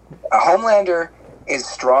 Homelander is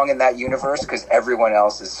strong in that universe because everyone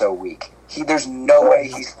else is so weak. There's no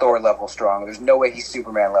way he's Thor level strong. There's no way he's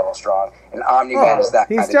Superman level strong. And Omni-Man is that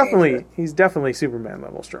kind of danger. He's definitely Superman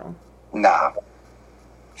level strong. Nah.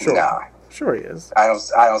 Sure. Nah. Sure he is. I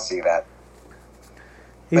don't see that.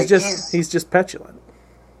 He's just petulant.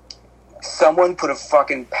 Someone put a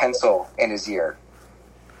fucking pencil in his ear.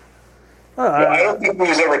 I don't think he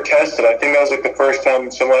was ever tested. I think that was like the first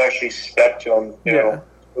time someone actually stepped to him. You know,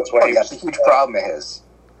 that's why that's a huge problem of his.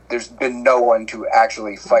 There's been no one to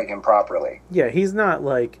actually fight him properly. Yeah, he's not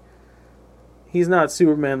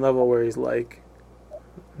Superman level where he's like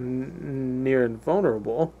near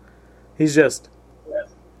invulnerable. He's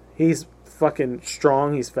fucking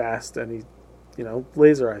strong. He's fast, and he,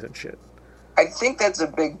 laser eyes and shit. I think that's a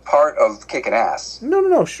big part of kicking ass.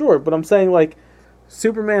 No, sure, but I'm saying like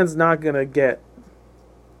Superman's not gonna get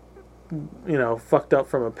fucked up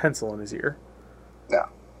from a pencil in his ear.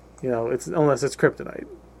 No. It's unless it's kryptonite.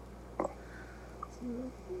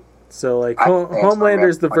 So like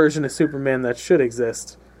Homelander's the version of Superman that should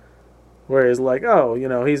exist, where he's like,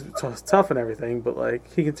 he's tough and everything, but like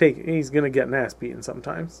he's gonna get an ass beaten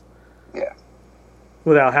sometimes. Yeah.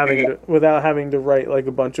 Without having to write like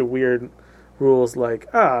a bunch of weird rules like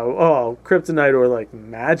kryptonite or like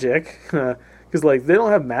magic, because like they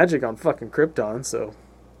don't have magic on fucking Krypton, so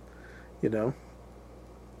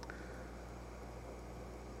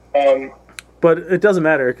But it doesn't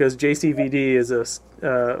matter because JCVD is a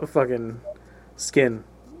fucking skin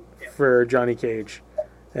for Johnny Cage,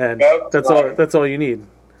 and that's all you need.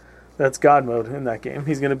 That's God mode in that game.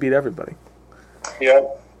 He's gonna beat everybody.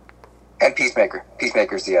 Yep. And Peacemaker.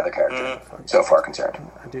 Peacemaker's the other character, so far concerned.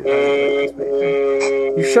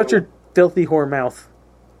 You shut your filthy whore mouth.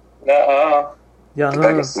 Nuh-uh. Yeah. No,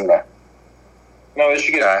 they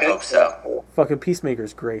should get. I hope so. Fucking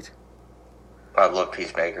Peacemaker's great. I love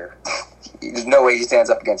Peacemaker. There's no way he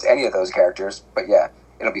stands up against any of those characters, but yeah,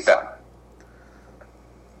 it'll be fun.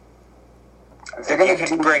 If they're going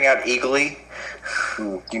to bring out Eagly,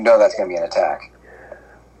 that's going to be an attack.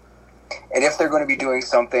 And if they're going to be doing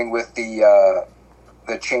something with the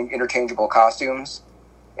interchangeable costumes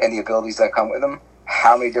and the abilities that come with them,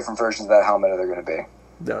 how many different versions of that helmet are there going to be?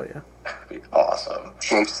 Oh yeah, that'd be awesome.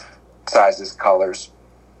 Shapes, sizes, colors.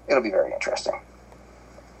 It'll be very interesting.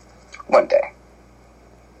 One day.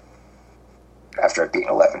 After I've beaten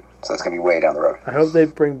 11. So it's going to be way down the road. I hope they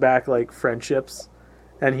bring back, like, friendships,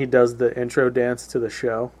 and he does the intro dance to the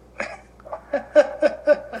show.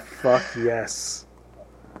 Fuck yes.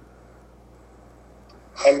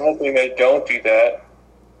 I'm hoping they don't do that.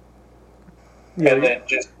 Yeah, and then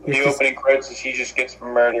just the opening credits is he just gets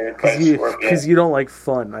murdered by a scorpion. Because you don't like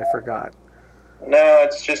fun, I forgot. No,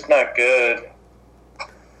 it's just not good.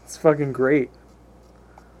 It's fucking great.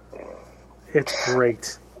 It's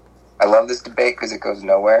great. I love this debate because it goes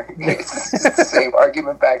nowhere. It's the same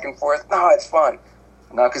argument back and forth. No, it's fun.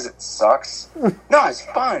 No, because it sucks. No, it's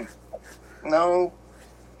fun. No,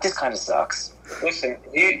 this kind of sucks. Listen,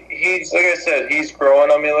 he's like I said, he's growing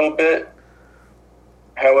on me a little bit.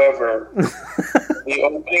 However, the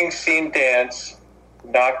opening scene dance,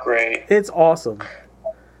 not great. It's awesome.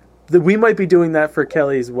 We might be doing that for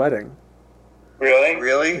Kelly's wedding. Really?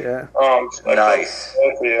 Really? Yeah. Nice.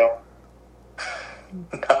 Good for you.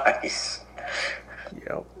 Nice.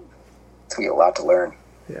 Yep. It's going to be a lot to learn.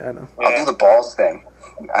 Yeah, I know. I'll do the balls thing.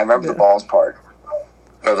 I remember the balls part.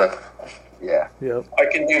 Oh, the... Yeah. Yep. I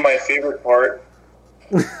can do my favorite part.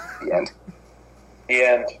 The end. The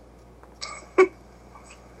end.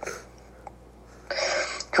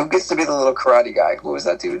 Who gets to be the little karate guy? What was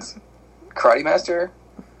that dude's? Karate master?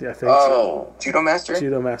 Yeah, I think so. Judo master?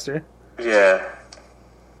 Judo master. Yeah.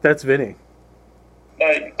 That's Vinny.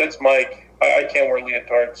 No, that's Mike. I can't wear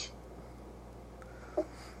leotards.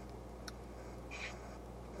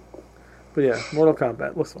 But yeah, Mortal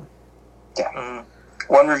Kombat. Looks fun. Yeah.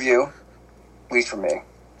 One review, at least for me.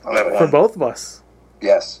 For both of us.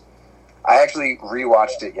 Yes. I actually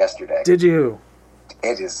rewatched it yesterday. Did you?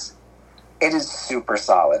 It is super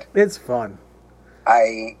solid. It's fun.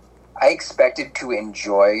 I expected to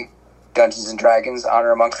enjoy Dungeons and Dragons: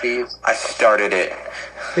 Honor Amongst Thieves. I started it.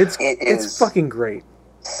 It's fucking great.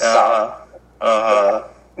 Solid.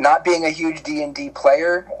 Not being a huge D&D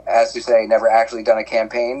player, as to say, never actually done a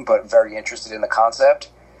campaign, but very interested in the concept,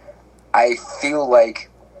 I feel like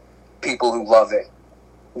people who love it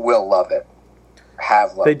will love it.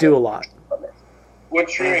 Have loved it. They do a lot.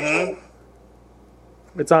 What's your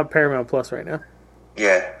It's on Paramount Plus right now.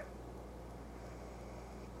 Yeah.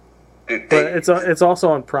 Dude, but it's also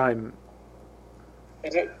on Prime.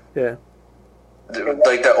 Is it? Yeah.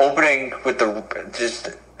 Like the opening with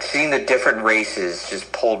just seeing the different races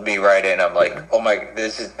just pulled me right in. I'm like, oh my,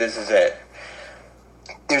 this is it.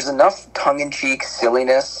 There's enough tongue-in-cheek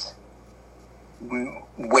silliness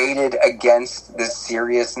weighted against the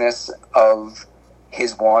seriousness of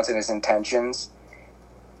his wants and his intentions.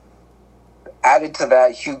 Added to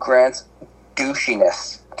that, Hugh Grant's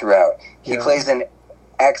douchiness throughout. He plays an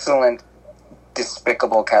excellent,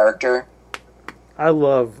 despicable character. I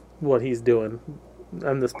love what he's doing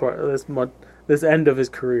on this end of his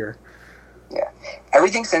career. Yeah.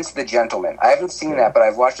 Everything since The Gentleman. I haven't seen that, but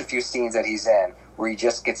I've watched a few scenes that he's in where he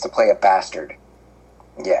just gets to play a bastard.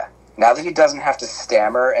 Yeah. Now that he doesn't have to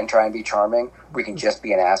stammer and try and be charming, we can just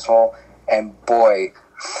be an asshole. And boy,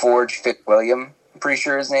 Forge Fitzwilliam, I'm pretty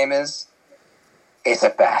sure his name is a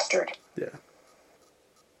bastard. Yeah.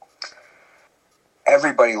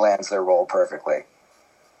 Everybody lands their role perfectly.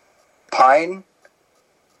 Pine,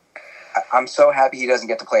 I'm so happy he doesn't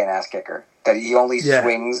get to play an ass kicker. That he only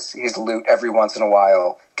swings his loot every once in a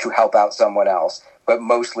while to help out someone else. But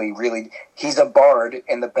mostly, really, he's a bard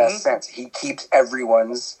in the best sense. He keeps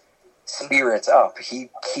everyone's spirits up. He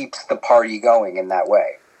keeps the party going in that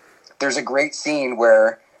way. There's a great scene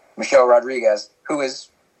where Michelle Rodriguez, who is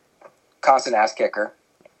constant ass kicker,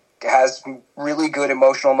 has really good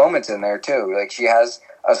emotional moments in there too. Like, she has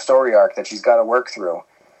a story arc that she's got to work through,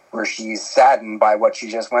 where she's saddened by what she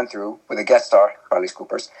just went through with a guest star, Riley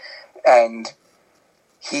Scoopers, and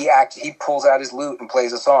he pulls out his lute and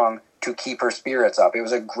plays a song to keep her spirits up. It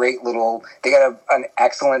was a great little. They got an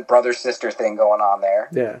excellent brother sister thing going on there.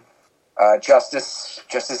 Yeah. Justice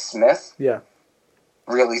Smith. Yeah.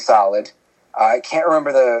 Really solid. I can't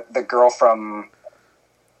remember the girl from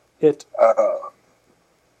It.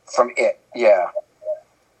 From It. Yeah.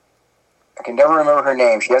 I can never remember her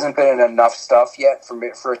name. She hasn't been in enough stuff yet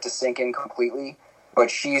for it to sink in completely, but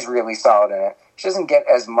she's really solid in it. She doesn't get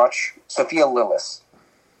as much. Sophia Lillis.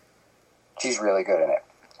 She's really good in it.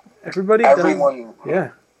 Everyone.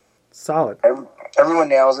 Yeah. Solid. Everyone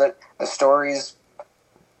nails it. The story's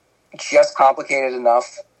just complicated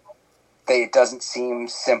enough that it doesn't seem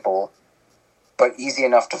simple, but easy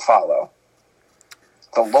enough to follow.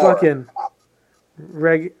 The lore. Fucking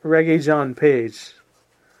Reggae John Page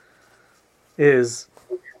is.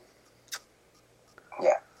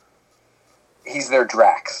 Yeah. He's their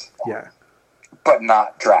Drax. Yeah. But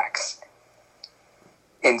not Drax.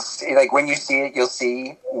 Like, when you see it, you'll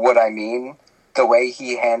see what I mean. The way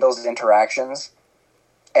he handles his interactions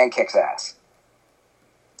and kicks ass.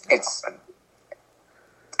 It's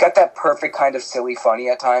got that perfect kind of silly funny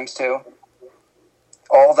at times, too.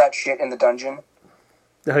 All that shit in the dungeon.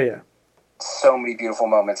 Oh, yeah. So many beautiful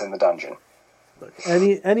moments in the dungeon.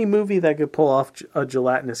 Any movie that could pull off a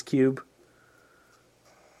gelatinous cube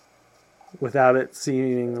without it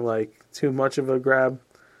seeming like too much of a grab.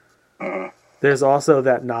 There's also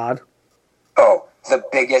that nod. Oh, the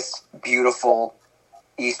biggest, beautiful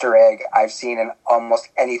Easter egg I've seen in almost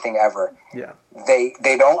anything ever. Yeah. They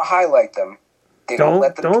don't highlight them. They don't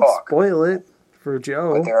let them don't talk. Spoil it for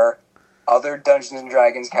Joe. But there are other Dungeons &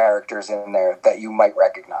 Dragons characters in there that you might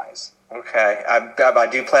recognize. Okay. I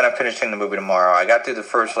do plan on finishing the movie tomorrow. I got through the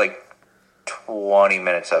first, 20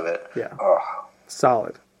 minutes of it. Yeah. Oh,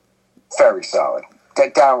 solid. Very solid.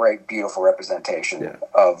 That downright beautiful representation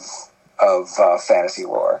of fantasy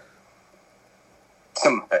lore.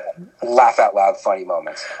 Some laugh out loud funny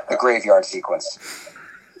moments. The graveyard sequence.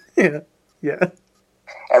 Yeah.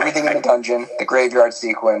 Everything in the dungeon, the graveyard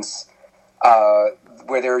sequence,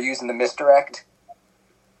 where they were using the misdirect,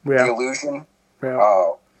 the illusion.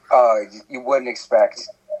 Yeah. You wouldn't expect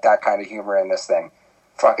that kind of humor in this thing.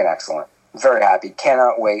 Fucking excellent. Very happy.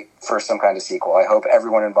 Cannot wait for some kind of sequel. I hope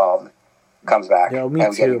everyone involved comes back. Yeah, me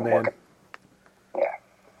too, man. Yeah.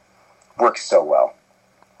 Works so well.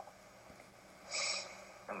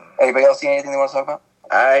 Anybody else see anything they want to talk about?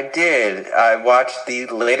 I did. I watched the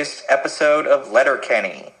latest episode of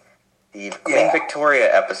Letterkenny, the Queen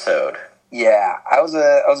Victoria episode. Yeah, I was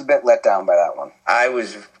a bit let down by that one.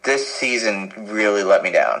 This season really let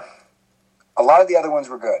me down. A lot of the other ones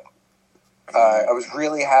were good. I was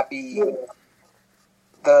really happy.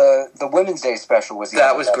 The Women's Day special was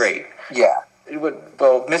great. Yeah.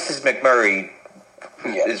 Well, Mrs. McMurray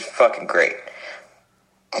is fucking great.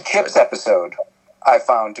 The Chips episode I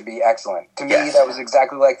found to be excellent. To me, that was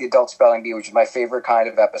exactly like the Adult Spelling Bee, which is my favorite kind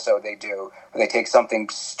of episode they do, where they take something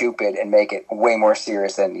stupid and make it way more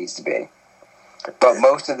serious than it needs to be. But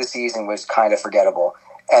most of the season was kind of forgettable.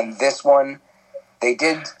 And this one, they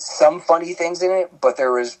did some funny things in it, but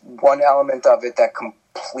there was one element of it that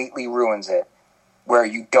completely ruins it, where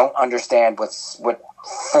you don't understand what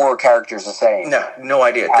four characters are saying. No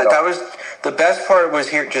idea. That was the best part. Was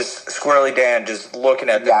here just Squirrely Dan just looking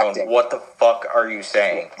at them going, "What the fuck are you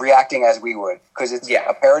saying?" Reacting as we would, because it's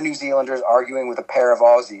a pair of New Zealanders arguing with a pair of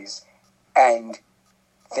Aussies, and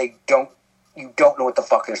you don't know what the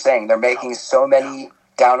fuck they're saying. They're making so many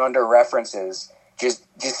down under references, just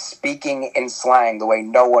speaking in slang the way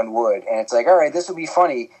no one would, and it's like, all right, this would be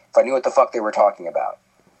funny if I knew what the fuck they were talking about.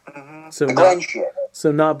 Mm-hmm. So the Glenn shit.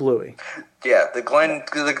 So not Bluey. Yeah, the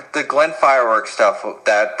Glenn fireworks stuff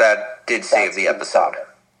that did save the episode.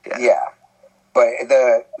 Yeah, but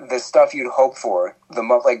the stuff you'd hope for,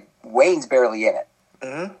 Wayne's barely in it,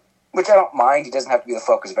 which I don't mind. He doesn't have to be the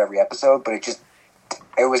focus of every episode, but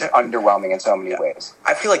it was underwhelming in so many ways.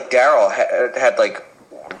 I feel like Daryl had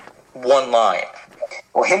one line.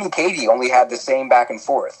 Well, him and Katie only had the same back and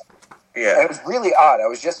forth. Yeah. And it was really odd.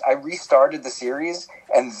 I restarted the series,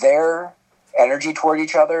 and their energy toward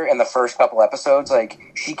each other in the first couple episodes,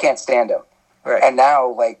 she can't stand him. Right. And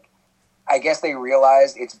now, I guess they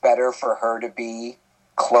realized it's better for her to be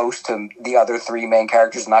close to the other three main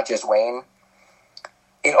characters, not just Wayne.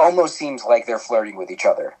 It almost seems like they're flirting with each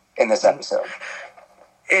other in this episode.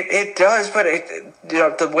 It does, but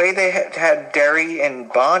the way they had Derry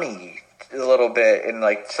and Bonnie a little bit in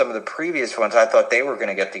some of the previous ones, I thought they were going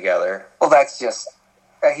to get together. Well, that's just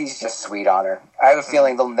he's just sweet on her. I have a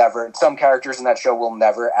feeling some characters in that show will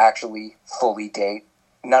never actually fully date.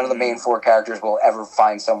 None of the main four characters will ever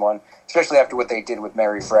find someone, especially after what they did with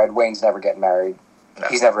Mary Fred. Wayne's never getting married.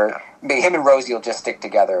 He's never. Him and Rosie will just stick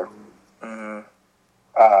together. Mm-hmm.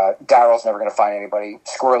 Daryl's never going to find anybody.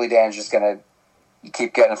 Squirrely Dan's just going to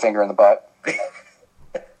keep getting a finger in the butt.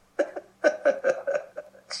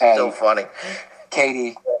 So funny.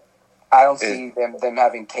 Katie, I don't see them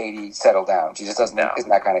having Katie settle down. She just isn't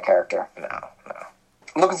that kind of character. No.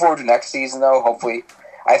 I'm looking forward to next season, though, hopefully.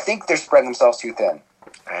 I think they're spreading themselves too thin.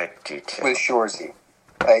 I do, too. With Shoresy.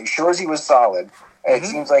 Shoresy was solid, and it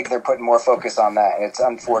seems like they're putting more focus on that, and it's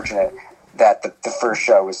unfortunate that the first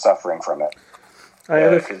show is suffering from it. I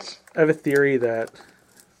have a theory that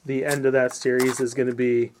the end of that series is going to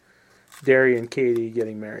be Derry and Katie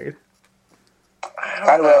getting married.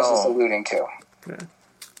 Kind of what I was just alluding to. Yeah.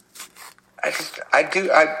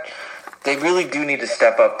 They really do need to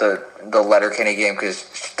step up the Letterkenny game, because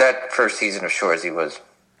that first season of Shoresy was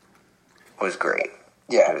great.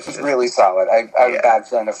 Yeah, it was really solid. I have a bad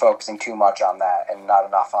feeling they're focusing too much on that and not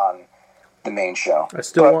enough on the main show. I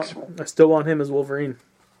still want him as Wolverine.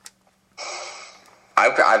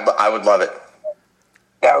 I would love it.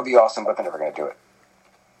 That would be awesome, but they're never going to do it.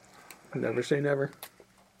 Never say never.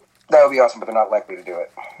 That would be awesome, but they're not likely to do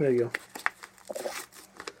it. There you go. Okay.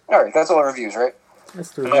 All right, that's all the reviews, right?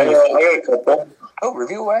 That's the reviews. Oh,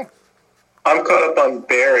 review away. I'm caught up on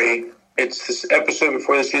Barry. It's this episode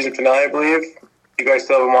before the season finale, I believe. You guys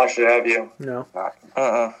still haven't watched it, have you? No.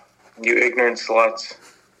 You ignorant sluts.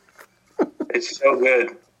 It's so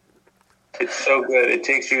good. It's so good. It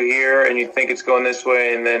takes you here, and you think it's going this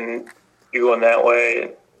way, and then you're going that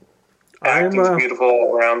way. Acting's beautiful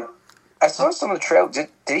all around. I saw some of the trail. Did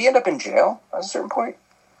he end up in jail at a certain point?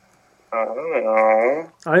 I don't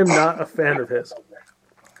know. I am not a fan of his.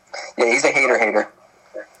 Yeah, he's a hater.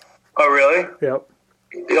 Oh, really? Yep.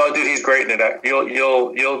 Oh, dude, he's great in it.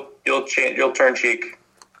 You'll turn cheek.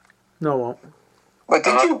 No, I won't. But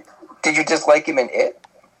did you dislike him in It?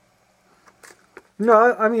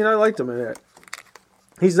 No, I mean, I liked him in it.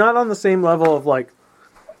 He's not on the same level of, like,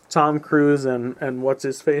 Tom Cruise and what's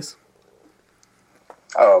his face?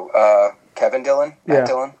 Oh, Kevin Dillon? Matt Yeah.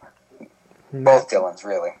 Dillon? Both Dillons,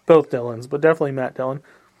 really. Both Dillons, but definitely Matt Dillon.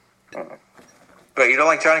 But you don't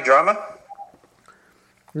like Johnny Drama?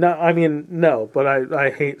 No, I mean, no, but I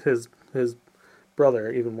hate his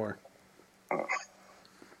brother even more.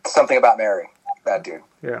 Something About Mary. That dude.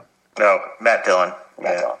 Yeah. No, Matt Dillon.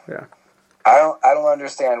 Matt Dillon. Yeah. I don't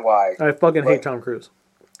understand why. I fucking hate Tom Cruise.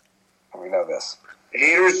 We know this.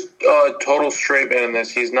 Hater's total straight man in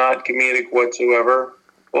this. He's not comedic whatsoever.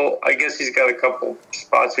 Well, I guess he's got a couple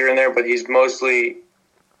spots here and there, but he's the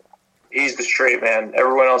straight man.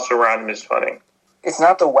 Everyone else around him is funny. It's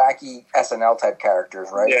not the wacky SNL type characters,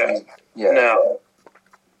 right? Yeah.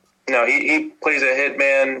 No, he plays a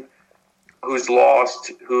hitman who's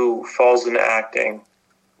lost, who falls into acting.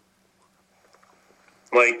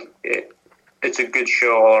 Like, it's a good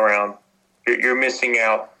show all around. You're missing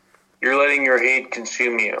out. You're letting your hate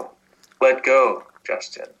consume you. Let go,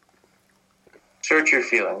 Justin. Search your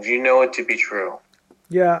feelings. You know it to be true.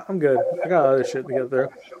 Yeah, I'm good. I got other shit to get through.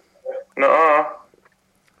 Nuh-uh.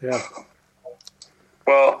 Yeah.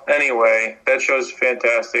 Well, anyway, that show's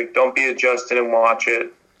fantastic. Don't be a Justin and watch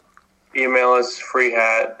it. Email us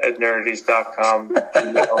freehat@nerdities.com.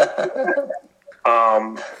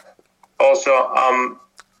 Also, I'm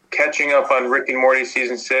catching up on Rick and Morty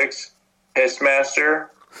Season 6. Pissmaster.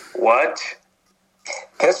 What?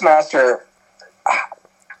 Pissmaster.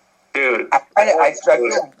 Dude. I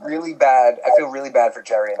feel really bad. I feel really bad for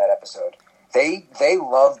Jerry in that episode. They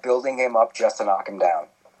love building him up just to knock him down.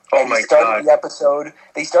 And my God.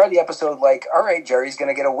 They started the episode like, all right, Jerry's going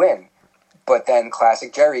to get a win. But then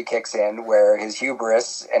classic Jerry kicks in where his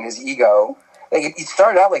hubris and his ego, like it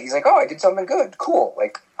started out like he's like, oh, I did something good. Cool.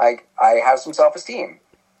 Like I have some self-esteem.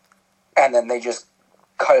 And then they just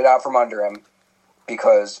cut it out from under him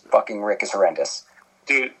because fucking Rick is horrendous.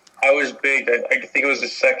 Dude, I was big. I think it was the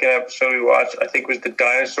second episode we watched. I think it was the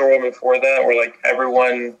dinosaur one before that where like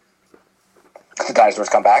everyone... The dinosaurs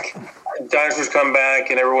come back? Dinosaurs come back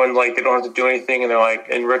and everyone like they don't have to do anything and they're like,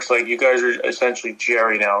 and Rick's like, you guys are essentially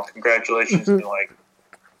Jerry now. Congratulations. And they're like,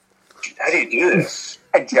 how do you do this?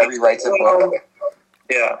 And Jerry writes a book.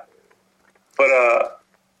 Yeah. But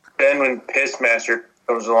then when Pissmaster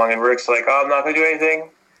comes along and Rick's like, oh, I'm not going to do anything,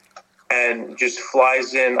 and just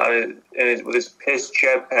flies in on with his piss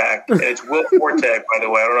jetpack. And it's Will Forte, by the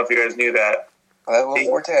way. I don't know if you guys knew that. Will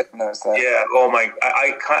Forte, I noticed that. Yeah, oh my,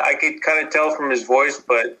 I could kind of tell from his voice,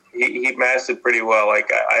 but he masked it pretty well.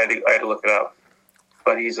 Like, I had to look it up.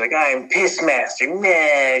 But he's like, I'm Pissmaster,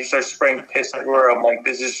 man. He starts spraying piss everywhere. I'm like,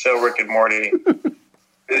 this is so Rick and Morty.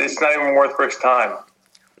 It's not even worth Rick's time.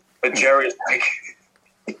 But Jerry's like...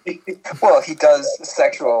 Well, he does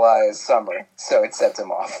sexualize Summer, so it sets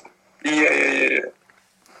him off. Yeah.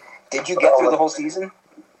 Did you get through the whole season?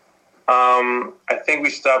 I think we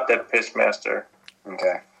stopped at Pissmaster.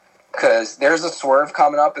 Okay. Because there's a swerve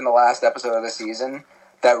coming up in the last episode of the season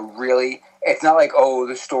that really... It's not like, oh,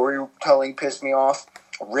 the storytelling pissed me off.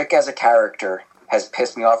 Rick as a character has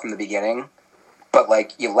pissed me off from the beginning. But,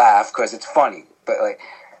 like, you laugh because it's funny. But, like,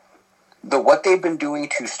 what they've been doing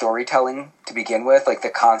to storytelling to begin with, like the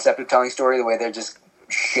concept of telling story, the way they're just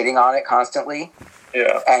shitting on it constantly.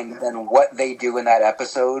 Yeah. And then what they do in that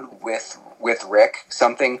episode with Rick,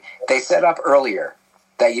 something they set up earlier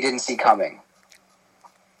that you didn't see coming.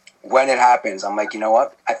 When it happens, I'm like, you know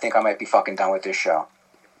what? I think I might be fucking done with this show.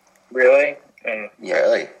 Really? Yeah.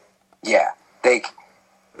 Really? Yeah. It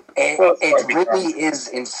really is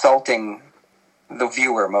insulting the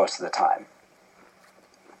viewer most of the time.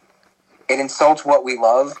 It insults what we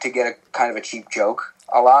love to get a kind of a cheap joke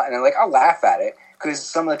a lot. And I'll laugh at it because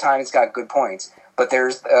some of the time it's got good points. But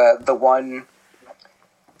there's the one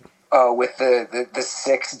with the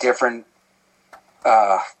 6 different...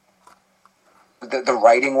 The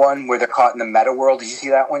writing one where they're caught in the meta world. Did you see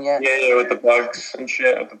that one yet? Yeah, with the bugs and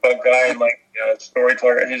shit, with the bug guy and like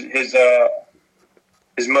storyteller. His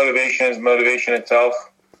motivation is motivation itself.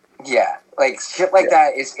 Yeah, like shit like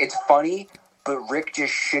that it's funny, but Rick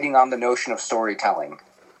just shitting on the notion of storytelling.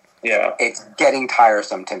 Yeah. It's getting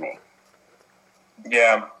tiresome to me.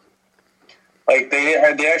 Yeah. Like, they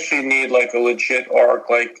actually need, like, a legit arc,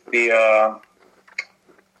 like the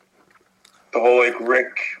whole, like,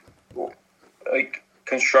 Rick, like,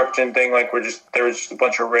 construction thing, like, there was just a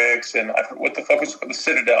bunch of Ricks, and what the fuck was the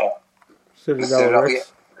Citadel? Citadel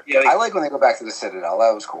Ricks? Yeah, I like when they go back to the Citadel.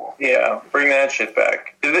 That was cool. Yeah, bring that shit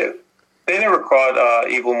back. They never caught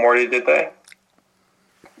Evil Morty, did they?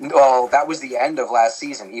 Well, that was the end of last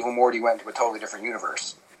season. Evil Morty went to a totally different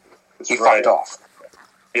universe. He fucked off.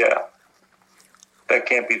 Yeah. That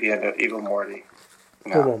can't be the end of Evil Morty.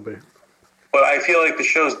 No. It won't be. But I feel like the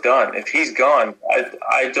show's done. If he's gone,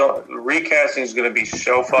 I don't... Recasting is going to be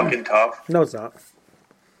so fucking tough. No, it's not.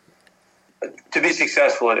 To be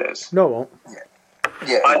successful, it is. No, it won't.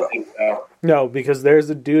 Yeah, I think so. No, because there's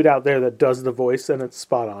a dude out there that does the voice, and it's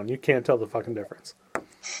spot on. You can't tell the fucking difference.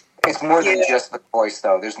 It's more than just the voice,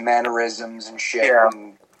 though. There's mannerisms and shit. Yeah.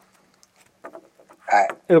 And,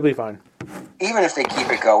 it'll be fine. Even if they keep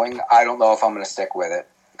it going, I don't know if I'm going to stick with it.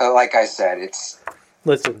 Like I said, it's...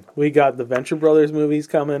 Listen, we got the Venture Brothers movies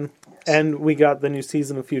coming, and we got the new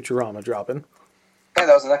season of Futurama dropping. Yeah,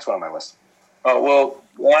 that was the next one on my list. Well,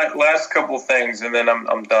 last couple of things, and then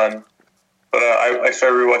I'm done. But I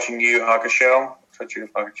started rewatching Yu Yu Hakusho. Such a good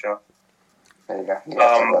fucking show. There you go.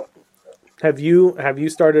 Yeah, Have you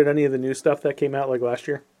started any of the new stuff that came out like last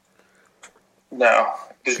year? No.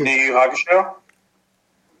 Does Yu Yu Hakusho?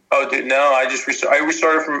 Oh, dude, no. I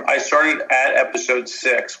started at episode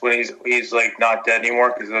 6 when he's like not dead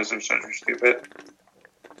anymore because those episodes are stupid.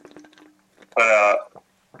 But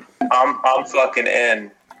I'm fucking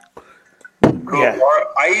in. Kuwabara, yeah.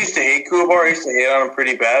 I used to hate Kuwabara. I used to hate on him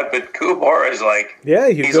pretty bad, but Kuwabara is like... Yeah,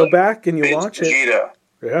 you go like back and you watch Vegeta.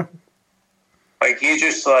 It. Yeah. Like, he's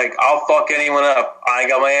just like, I'll fuck anyone up. I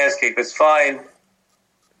got my ass kicked. That's fine.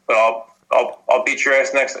 But I'll beat your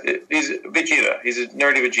ass next... He's Vegeta. He's a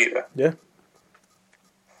nerdy Vegeta. Yeah.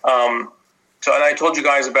 So, and I told you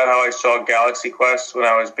guys about how I saw Galaxy Quest when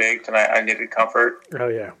I was baked and I needed comfort. Oh,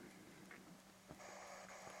 yeah.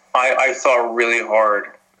 I thought really hard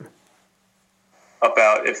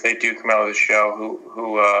about if they do come out with a show,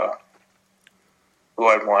 who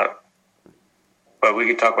I'd want. But we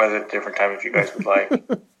could talk about it at a different time if you guys would like.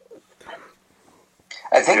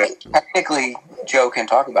 I think technically Joe can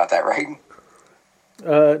talk about that, right?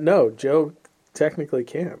 No, Joe technically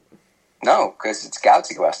can't. No, because it's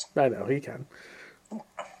Galaxy Quest. I know, he can.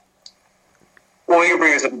 Well, we can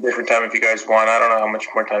bring this up at a different time if you guys want. I don't know how much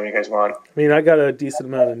more time you guys want. I mean, I got a decent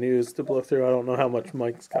amount of news to blow through. I don't know how much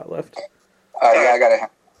Mike's got left. Yeah, I got to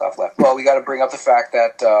have stuff left. Well, we got to bring up the fact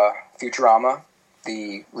that Futurama,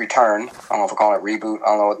 the return, I don't know if we're calling it reboot, I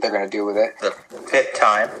don't know what they're going to do with it. The fifth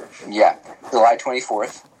time. Yeah, July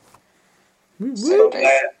 24th. Same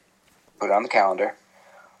day. Put it on the calendar.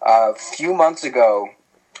 A few months ago,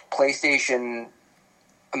 PlayStation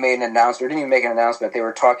made an announcement, or didn't even make an announcement, they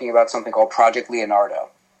were talking about something called Project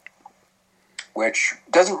Leonardo, which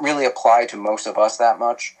doesn't really apply to most of us that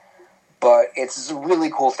much, but it's a really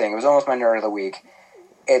cool thing. It was almost my nerd of the week.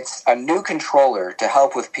 It's a new controller to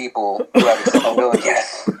help with people who have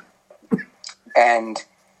disabilities. And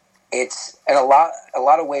it's in a lot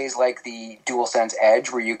of ways like the DualSense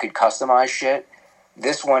Edge, where you could customize shit.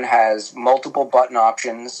 This one has multiple button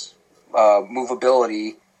options,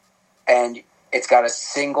 movability, and it's got a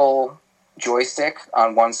single joystick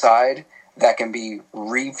on one side that can be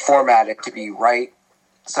reformatted to be right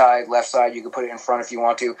side, left side. You can put it in front if you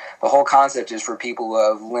want to. The whole concept is for people who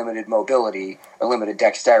have limited mobility or limited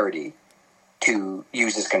dexterity to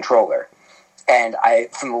use this controller. And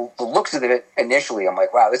from the looks of it initially, I'm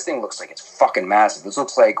like, wow, this thing looks like it's fucking massive. This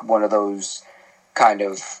looks like one of those kind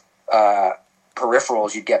of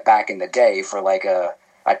peripherals you'd get back in the day for like a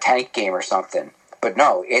tank game or something. But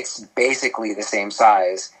no, it's basically the same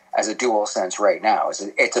size as a DualSense right now.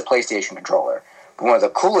 It's a PlayStation controller. But one of the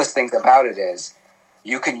coolest things about it is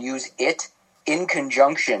you can use it in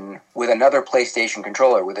conjunction with another PlayStation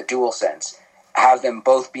controller with a DualSense, have them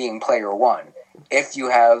both being player one. If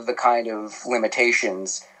you have the kind of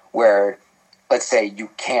limitations where, let's say, you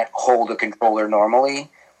can't hold a controller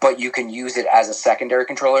normally, but you can use it as a secondary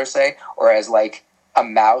controller, say, or as like a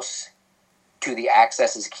mouse to the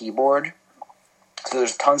Access's keyboard. So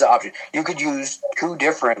there's tons of options. You could use two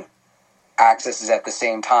different Accesses at the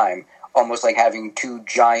same time, almost like having two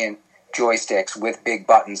giant joysticks with big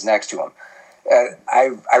buttons next to them.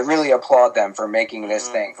 I really applaud them for making this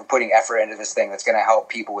thing, for putting effort into this thing that's going to help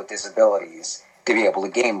people with disabilities to be able to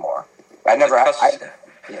game more.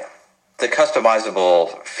 The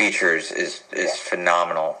customizable features is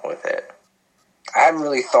phenomenal with it. I haven't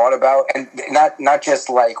really thought about, and not just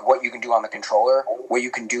like what you can do on the controller, what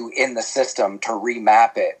you can do in the system to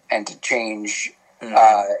remap it and to change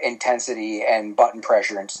intensity and button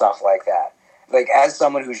pressure and stuff like that. Like, as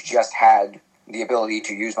someone who's just had the ability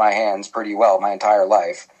to use my hands pretty well my entire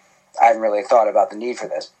life, I haven't really thought about the need for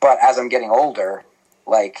this. But as I'm getting older,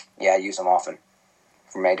 I use them often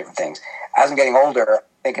for many different things. As I'm getting older,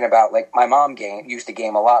 thinking about, like, my mom used to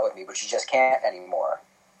game a lot with me, but she just can't anymore.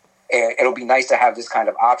 It'll be nice to have this kind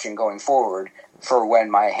of option going forward for when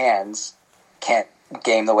my hands can't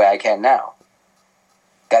game the way I can now.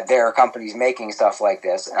 That there are companies making stuff like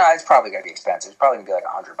this. It's probably going to be expensive. It's probably going to be like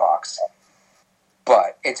 $100.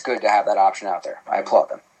 But it's good to have that option out there. I applaud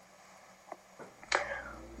them.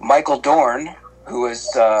 Michael Dorn, who is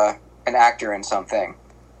an actor in something,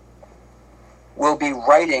 will be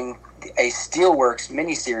writing a Steelworks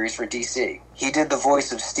miniseries for DC. He did the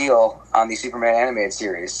voice of Steel on the Superman animated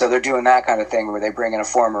series, so they're doing that kind of thing where they bring in a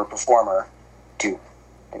former performer didn't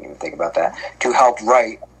even think about that, to help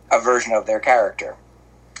write a version of their character.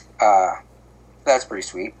 That's pretty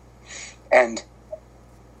sweet. And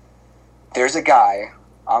there's a guy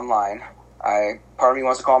online, part of me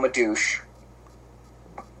wants to call him a douche.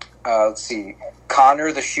 Let's see,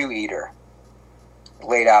 Connor the Shoe Eater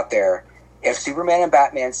laid out there. If Superman and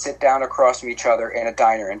Batman sit down across from each other in a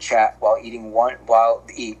diner and chat while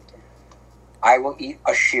I will eat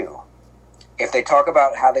a shoe. If they talk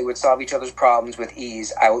about how they would solve each other's problems with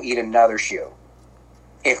ease, I will eat another shoe.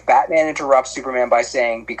 If Batman interrupts Superman by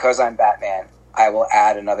saying, because I'm Batman, I will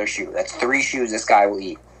add another shoe. That's 3 shoes this guy will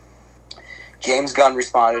eat. James Gunn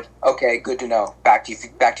responded, okay, good to know. Back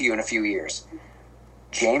to you in a few years.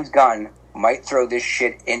 James Gunn might throw this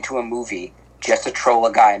shit into a movie just to troll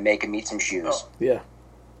a guy and make him eat some shoes. Oh. Yeah.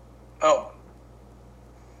 Oh.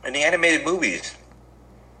 In the animated movies,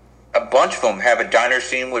 a bunch of them have a diner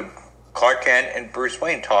scene with Clark Kent and Bruce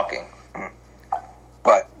Wayne talking.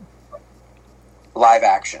 But live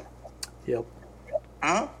action. Yep.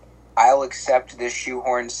 Hmm? I'll accept this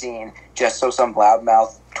shoehorn scene just so some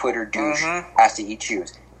loudmouth Twitter douche has to eat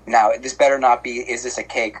shoes. Now, this better not be, is this a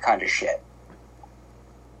cake kind of shit.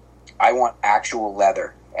 I want actual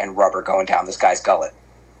leather and rubber going down this guy's gullet.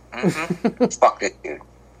 Fuck this dude.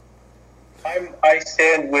 I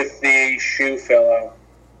stand with the shoe fellow.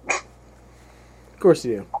 Of course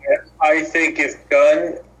you do. I think if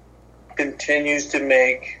Gunn continues to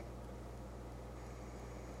make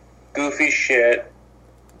goofy shit,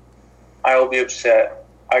 I will be upset.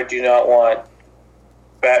 I do not want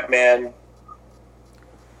Batman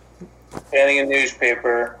handing a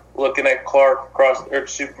newspaper, looking at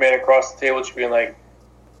Superman across the table, just being like,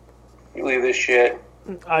 "You leave this shit."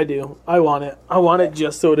 I do. I want it. I want it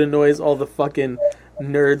just so it annoys all the fucking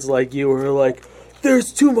nerds like you who are like,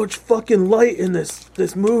 there's too much fucking light in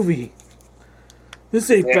this movie. This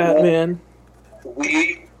ain't Batman.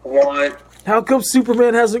 We want... How come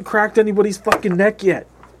Superman hasn't cracked anybody's fucking neck yet?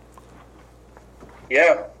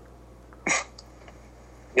 Yeah.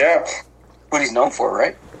 Yeah. What he's known for,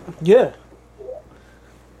 right? Yeah.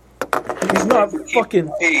 He's not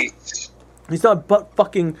fucking... He's not butt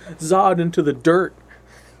fucking Zod into the dirt.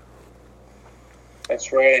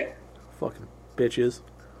 That's right. Fucking bitches.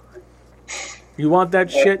 You want that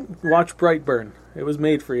shit? Watch Brightburn. It was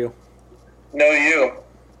made for you. No, you.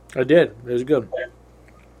 I did. It was good.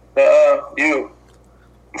 You.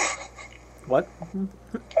 What?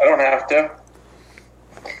 I don't have to.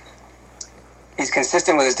 He's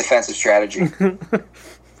consistent with his defensive strategy. I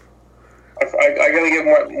gotta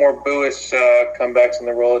get more Buis comebacks in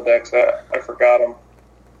the Rolodex. I forgot them.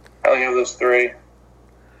 I only have those 3.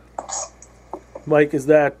 Mike, is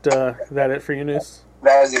that it for you news?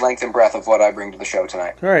 That is the length and breadth of what I bring to the show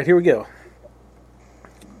tonight. All right, here we go.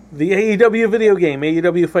 The AEW video game,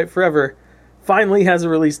 AEW Fight Forever, finally has a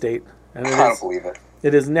release date. And I don't believe it.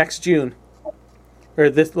 It is next June. Or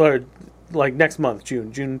next month,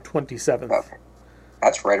 June 27th. Okay.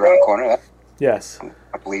 That's right around the corner. Yes.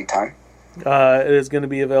 I believe time. It is going to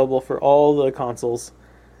be available for all the consoles,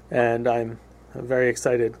 and I'm very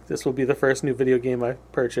excited. This will be the first new video game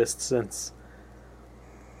I've purchased since...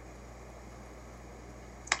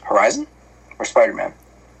 Horizon? Or Spider-Man?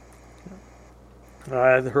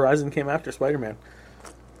 The Horizon came after Spider-Man.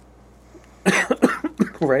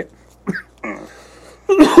 Right?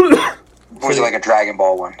 Was it like a Dragon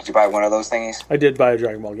Ball one? Did you buy one of those thingies? I did buy a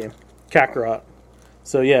Dragon Ball game. Kakarot.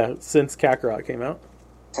 So yeah, since Kakarot came out.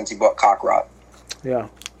 Since you bought Cockrot. Yeah.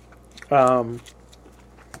 So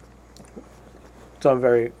I'm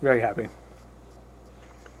very, very happy.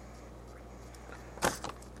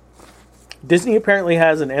 Disney apparently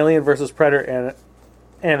has an Alien vs. Predator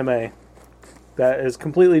anime that is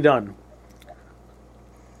completely done.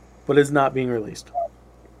 but is not being released.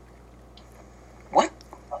 What?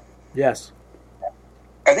 Yes.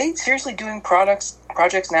 Are they seriously doing projects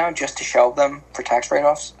now just to shelve them for tax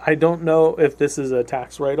write-offs? I don't know if this is a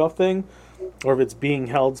tax write-off thing, or if it's being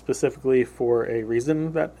held specifically for a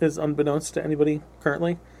reason that is unbeknownst to anybody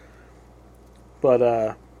currently.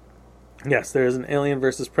 But, yes, there is an Alien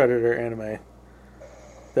vs. Predator anime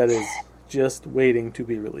that is just waiting to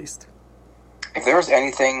be released. If there was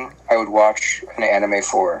anything I would watch an anime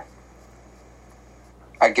for,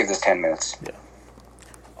 I'd give this 10 minutes. Yeah.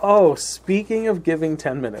 Oh, speaking of giving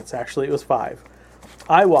 10 minutes, actually it was 5.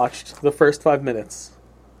 I watched the first 5 minutes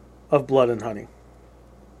of Blood and Honey.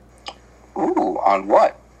 Ooh, on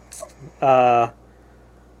what? What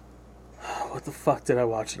the fuck did I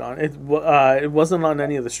watch it on? It wasn't on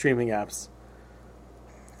any of the streaming apps.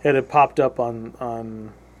 It had popped up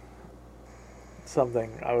on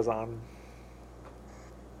something I was on.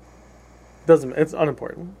 It's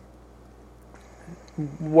unimportant.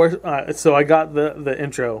 So I got the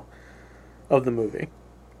intro of the movie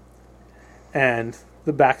and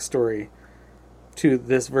the backstory to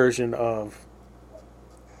this version of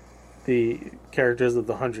the characters of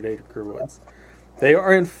the 100 Acre Woods. They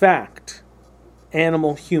are in fact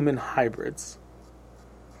animal-human hybrids.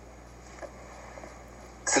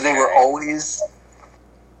 So they were always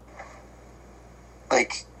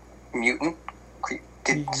like mutant?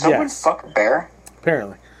 Did someone fuck a bear?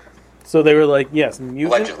 Apparently. So they were like, yes,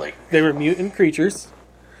 mutant. Allegedly. They were mutant creatures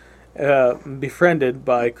befriended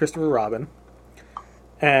by Christopher Robin.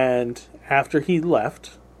 And after he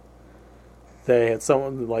left, they had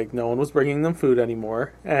someone, like, no one was bringing them food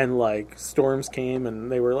anymore. And, like, storms came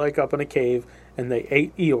and they were, like, up in a cave and they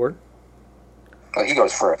ate Eeyore. Well, he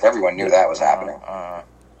goes first. Everyone knew that was happening.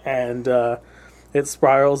 And it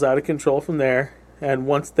spirals out of control from there. And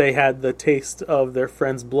once they had the taste of their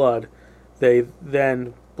friend's blood, they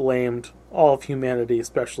then blamed all of humanity,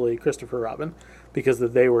 especially Christopher Robin, because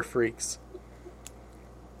they were freaks.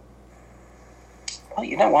 Well,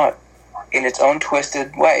 you know what? In its own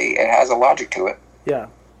twisted way, it has a logic to it. Yeah.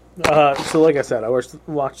 So like I said, I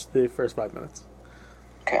watched the first 5 minutes.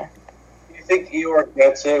 Okay. You think Eeyore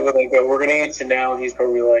gets it when they go, we're going to eat you now, and he's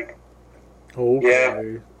probably like,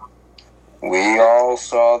 okay. Yeah. We all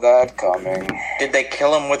saw that coming. Did they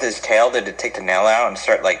kill him with his tail? Did it take the nail out and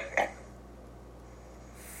start, like...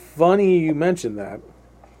 Funny you mentioned that.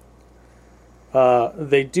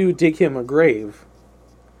 They do dig him a grave.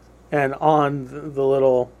 And on the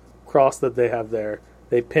little cross that they have there,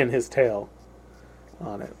 they pin his tail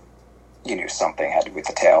on it. You knew something had to do with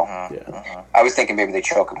the tail. Yeah. I was thinking maybe they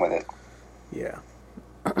choke him with it. Yeah.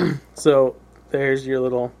 So, there's your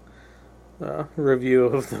little review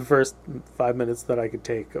of the first 5 minutes that I could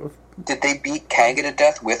take of. Did they beat Kanga to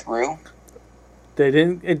death with Rue? They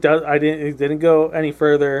didn't. It didn't go any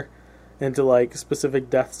further into like specific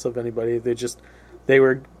deaths of anybody. They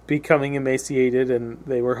were becoming emaciated and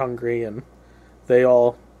they were hungry and they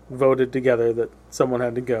all voted together that someone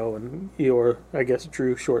had to go and Eeyore, I guess,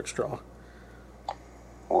 drew short straw.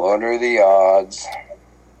 What are the odds?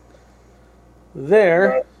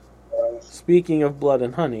 There, speaking of Blood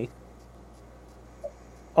and Honey,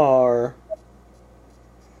 are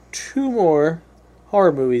 2 more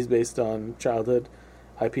horror movies based on childhood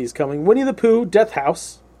IPs coming. Winnie the Pooh, Death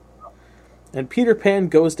House, and Peter Pan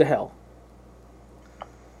Goes to Hell.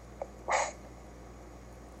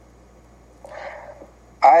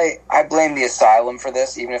 I blame the Asylum for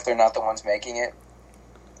this, even if they're not the ones making it.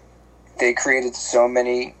 They created so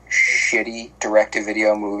many shitty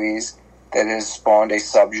direct-to-video movies that has spawned a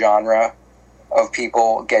subgenre of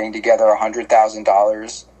people getting together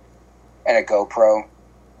 $100,000 and a GoPro.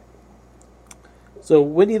 So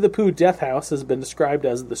Winnie the Pooh Death House has been described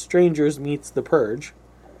as The Strangers meets The Purge.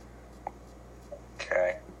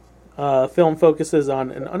 Okay. Film focuses on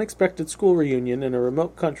an unexpected school reunion in a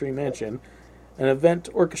remote country mansion, an event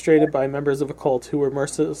orchestrated by members of a cult who were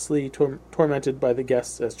mercilessly tormented by the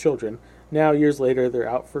guests as children. Now, years later, they're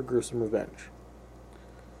out for gruesome revenge.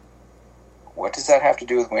 What does that have to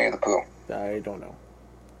do with Winnie the Pooh? I don't know.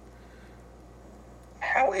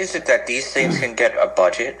 How is it that these things can get a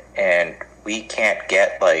budget and we can't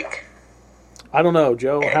get, like... I don't know,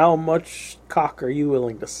 Joe. How much cock are you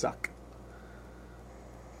willing to suck?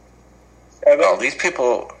 Well, these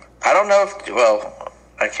people... I don't know if... Well,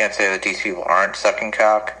 I can't say that these people aren't sucking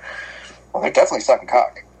cock. Well, they're definitely sucking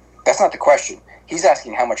cock. That's not the question. He's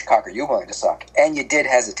asking how much cock are you willing to suck? And you did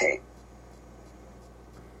hesitate.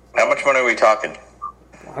 How much money are we talking?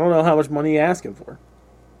 I don't know how much money you're asking for.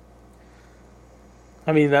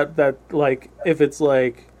 I mean, that like, if it's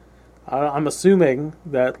like... I'm assuming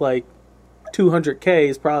that, like, $200K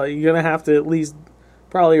is probably... You're going to have to at least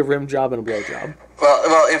Probably a rim job and a blow job.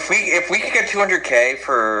 Well, if we could get $200K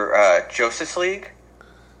for Justice League,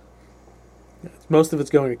 most of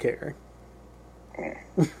it's going to catering.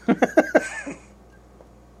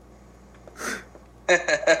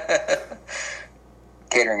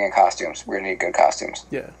 Catering and costumes. We're gonna need good costumes.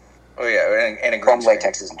 Yeah. Oh yeah, and a green Chrome screen.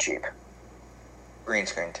 latex isn't cheap. Green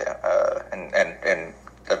screen too, and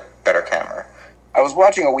a better camera. I was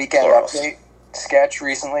watching a Weekend Florals. Update sketch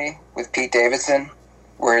recently with Pete Davidson,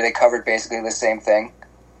 where they covered basically the same thing.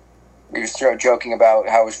 He was joking about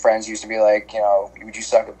how his friends used to be like, would you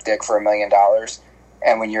suck a dick for $1 million?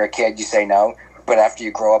 And when you're a kid, you say no. But after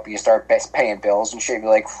you grow up and you start paying bills and shit,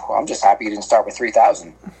 you're like, well, I'm just happy you didn't start with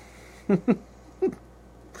 $3,000.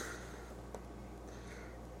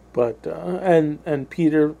 But and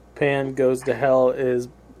Peter Pan Goes to Hell is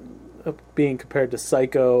being compared to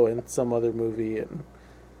Psycho and some other movie, and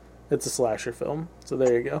it's a slasher film. So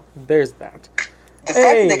there you go. There's that. The fact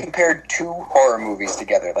that they compared two horror movies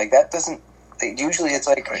together, like that doesn't. Usually, it's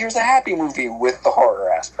like here's a happy movie with the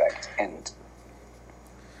horror aspect, and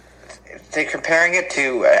they're comparing it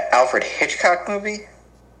to an Alfred Hitchcock movie.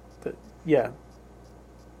 Yeah.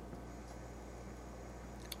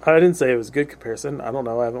 I didn't say it was a good comparison. I don't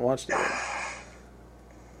know. I haven't watched it yet.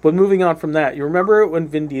 But moving on from that, you remember when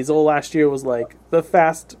Vin Diesel last year was like, the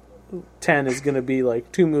Fast 10 is going to be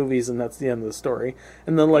like 2 movies and that's the end of the story.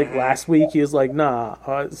 And then like last week he was like, nah,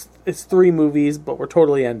 it's 3 movies, but we're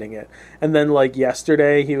totally ending it. And then like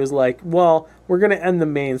yesterday he was like, well, we're going to end the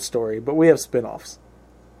main story, but we have spin-offs.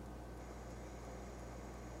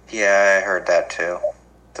 Yeah, I heard that too.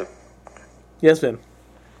 Yes, Vin.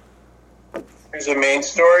 There's a main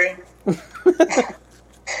story?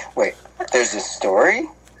 Wait, there's a story?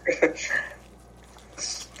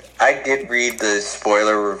 I did read the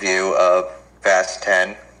spoiler review of Fast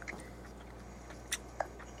 10.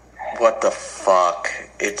 What the fuck?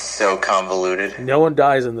 It's so convoluted. No one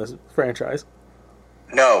dies in this franchise.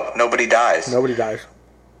 No, nobody dies. Nobody dies.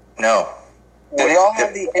 No. Do they all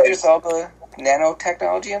have the Idris Elba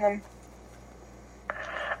nanotechnology in them?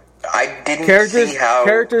 I didn't Characters see how...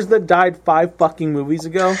 Characters that died 5 fucking movies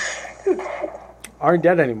ago aren't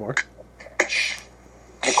dead anymore.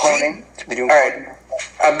 The cloning? Alright,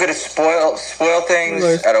 I'm gonna spoil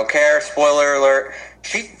things. I don't care. Spoiler alert.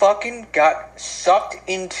 She fucking got sucked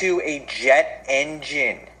into a jet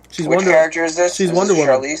engine. Which character is this? She's Wonder Woman.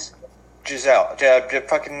 Charlize? Giselle.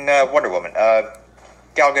 Fucking Wonder Woman.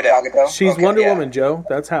 Gal Gadot. She's Wonder Woman, Joe.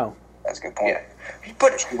 That's how. That's a good point. Yeah.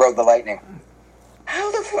 But she rode the lightning.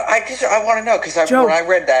 How the fuck? I want to know, because Joe, when I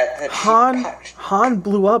read that Han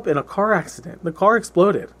blew up in a car accident. The car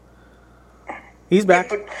exploded. He's back.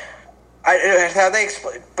 Yeah, but how they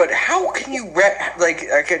explain? But how can you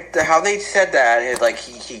how they said that? Is like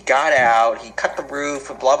he got out, he cut the roof,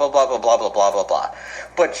 blah blah blah blah blah blah blah blah blah.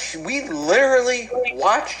 But we literally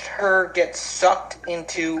watched her get sucked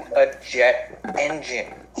into a jet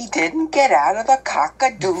engine. He didn't get out of the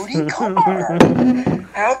cock-a-doodle car.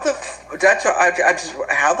 How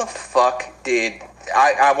the fuck did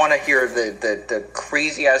I want to hear the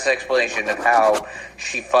crazy ass explanation of how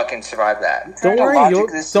she fucking survived that. Don't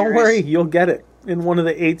worry, you'll get it in one of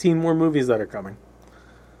the 18 more movies that are coming.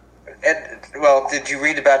 And, well, did you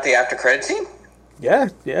read about the after credit scene? Yeah,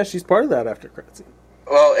 she's part of that after credit scene.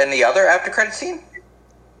 Well, in the other after credit scene?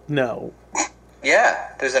 No.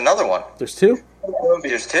 Yeah, there's another one. There's 2?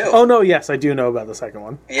 There's 2. Oh no, yes, I do know about the second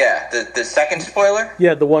one. Yeah, the second spoiler?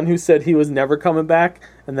 Yeah, the one who said he was never coming back,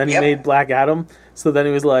 and then he made Black Adam, so then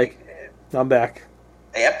he was like, I'm back.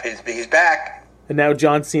 Yep, he's back. And now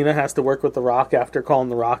John Cena has to work with The Rock after calling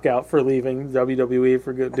The Rock out for leaving WWE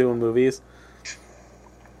for doing movies.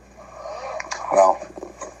 Well,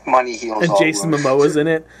 money heals and all Jason wounds. Momoa's in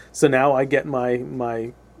it, so now I get my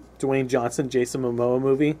Dwayne Johnson, Jason Momoa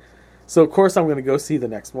movie. So of course I'm going to go see the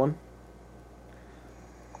next one.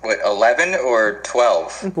 What, 11 or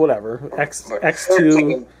 12? Whatever.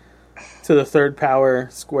 X2 to the third power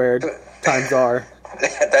squared times R.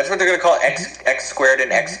 That's what they're going to call X squared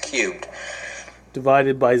and X cubed.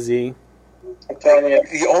 Divided by Z.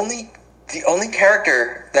 The only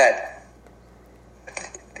character that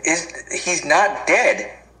he's not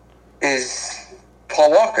dead is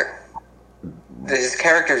Paul Walker. His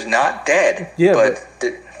character's not dead. Yeah, but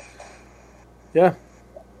yeah.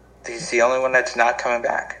 He's the only one that's not coming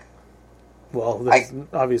back. Well, there's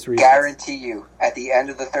obvious reasons. Guarantee you, at the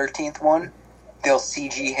end of the 13th one, they'll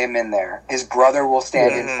CG him in there. His brother will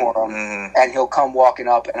stand in for him, and he'll come walking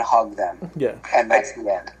up and hug them. Yeah. And that's the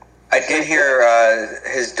end. I did hear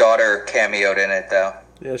his daughter cameoed in it, though.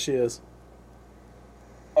 Yeah, she is.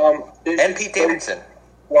 And Pete Davidson.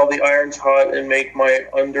 While the iron's hot and make my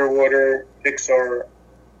underwater Pixar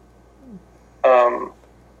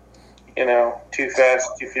Too Fast,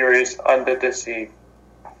 Too Furious, Under the Sea.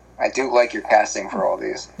 I do like your casting for all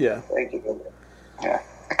these. Yeah. Thank you. Yeah.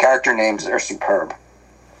 The character names are superb.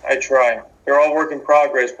 I try. They're all work in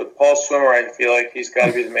progress, but Paul Swimmer, I feel like he's got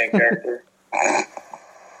to be the main character.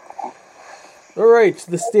 All right,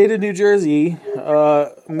 the state of New Jersey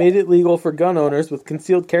made it legal for gun owners with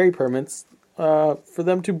concealed carry permits for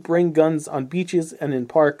them to bring guns on beaches and in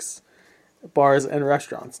parks, bars, and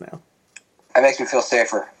restaurants now. That makes me feel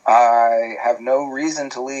safer. I have no reason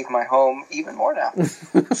to leave my home even more now.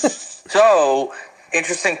 So,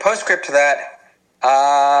 interesting postscript to that.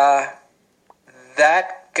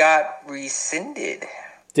 That got rescinded.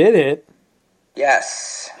 Did it?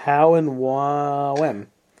 Yes. How and when?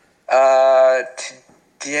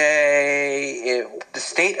 Today, the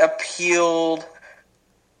state appealed.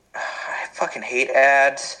 I fucking hate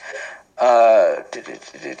ads. All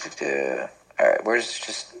right, where's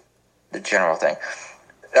just the general thing?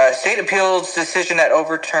 State appeals decision that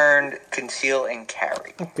overturned conceal and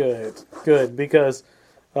carry. Good, because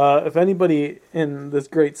if anybody in this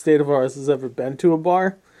great state of ours has ever been to a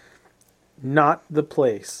bar, not the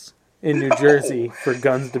place in New Jersey for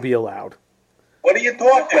guns to be allowed. What are you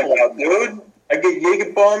talking about, dude? I get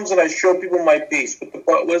Jaeger bombs and I show people my piece.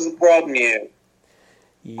 What's the problem here?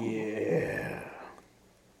 Yeah.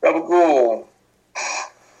 Gabagool.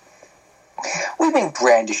 We've been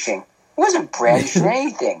brandishing. It wasn't brandishing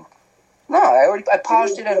anything. No, I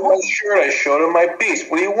polished it at home. Sure, I showed him my piece.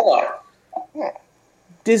 What do you want? Yeah.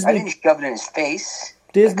 Disney, I didn't shove it in his face.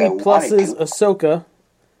 Disney like Plus's Ahsoka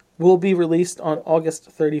will be released on August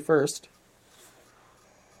 31st.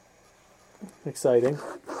 Exciting.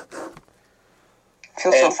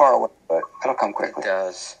 Feels so far away, but it'll come quickly. It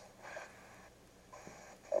does.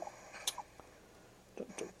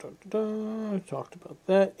 I talked about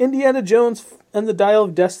that. Indiana Jones and the Dial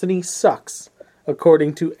of Destiny sucks,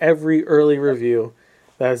 according to every early review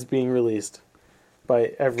that is being released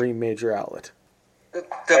by every major outlet.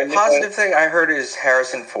 The positive thing I heard is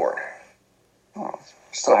Harrison Ford. Oh,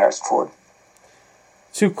 still Harrison Ford.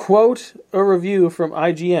 To quote a review from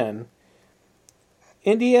IGN,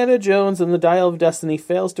 Indiana Jones and the Dial of Destiny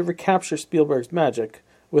fails to recapture Spielberg's magic.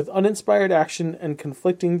 With uninspired action and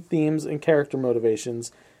conflicting themes and character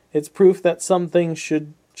motivations, it's proof that some things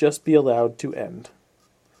should just be allowed to end.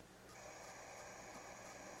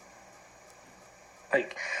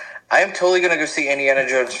 Like, I am totally going to go see Indiana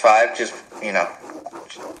Jones 5, just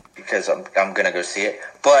because I'm going to go see it.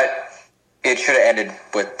 But it should have ended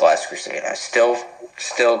with Last Crusade. I still,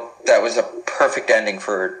 that was a perfect ending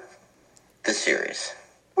for the series.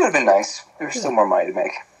 Would have been nice. There's still more money to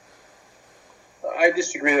make. I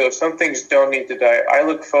disagree, though. Some things don't need to die. I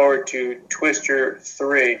look forward to Twister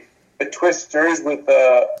 3. But Twisters with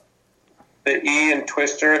the E and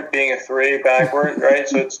Twister being a 3 backward, right?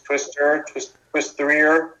 So it's Twister, Twist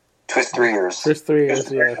 3er. Twist 3 years. Twist 3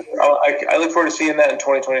 years, yeah. I look forward to seeing that in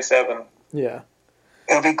 2027. Yeah.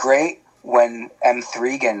 It'll be great when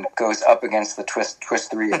M3gan goes up against the Twist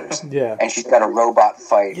 3 years. Yeah. And she's got a robot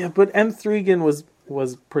fight. Yeah, but M3gan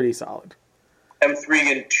was pretty solid.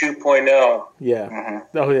 M3gan 2.0. Yeah.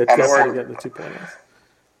 Mm-hmm. Oh, yeah, definitely get the 2.0.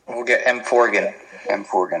 We'll get M4gan.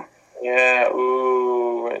 M4gan. Yeah,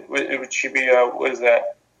 ooh. Would she be, what is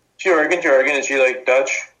that? Jurgen? Is she like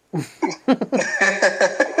Dutch?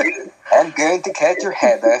 I'm going to cut your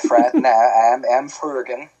head off right now. I'm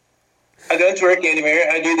M4gan. I don't work anywhere.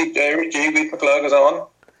 I do the Irish jig with my clogs on.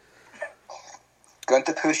 Going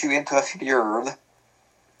to push you into a fjord.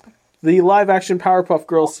 The live-action Powerpuff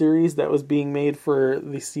Girls series that was being made for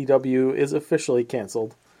the CW is officially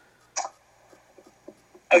canceled.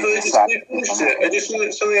 I thought they finished it. I just saw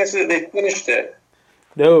something that said they finished it.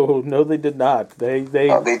 No, they did not. They did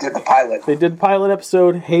the pilot. They did the pilot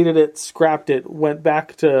episode, hated it, scrapped it, went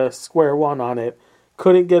back to square one on it,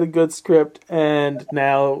 couldn't get a good script, and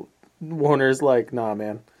now Warner's like, nah,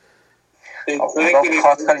 man.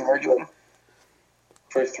 Cost-cutting they're doing.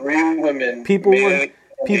 For 3 women.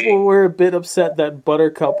 People were a bit upset that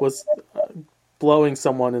Buttercup was blowing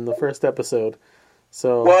someone in the first episode.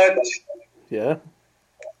 So what? Yeah.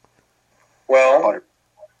 Well,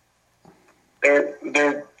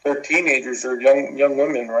 they're teenagers or young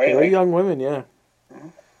women, right? They're young women, yeah.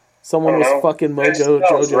 Someone was fucking Mojo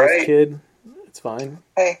Jojo's right. Kid. It's fine.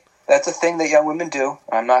 Hey, that's a thing that young women do.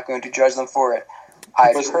 I'm not going to judge them for it.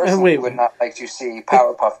 I personally would not like to see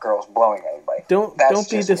Powerpuff Girls blowing anybody. Don't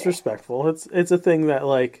be disrespectful. Me. It's a thing that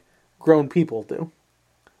like grown people do.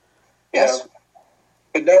 Yes. Yeah.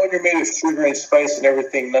 But now when you're made of sugar and spice and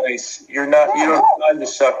everything nice, you don't have time to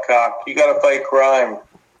suck cock. You gotta fight crime.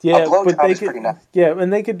 Yeah, but they could. Nice. Yeah,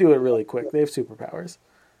 and they could do it really quick. They have superpowers.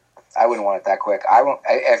 I wouldn't want it that quick. I won't.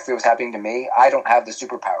 If it was happening to me, I don't have the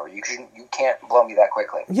superpower. You can't blow me that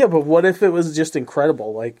quickly. Yeah, but what if it was just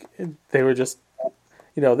incredible? Like, they were just,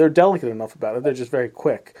 they're delicate enough about it. They're just very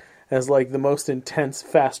quick. As, like, the most intense,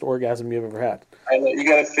 fast orgasm you've ever had. I know, you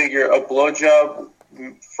got to figure a blowjob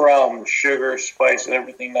from sugar, spice, and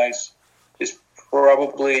everything nice is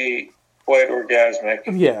probably quite orgasmic.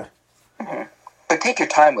 Yeah. Mm-hmm. But take your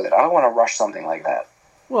time with it. I don't want to rush something like that.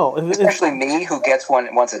 Well, especially me, who gets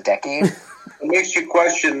one once a decade. It makes you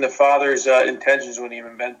question the father's intentions when he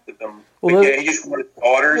invented them. Well, he just wanted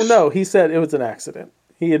daughters. Well, no, he said it was an accident.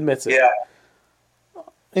 He admits it. Yeah.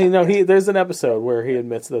 And, there's an episode where he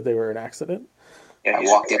admits that they were an accident. Yeah, I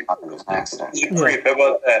walked in on it was an accident. He's a creep. How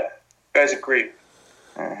about that? Guy's a creep.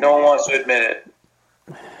 No one wants to admit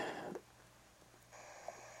it.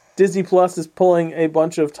 Disney Plus is pulling a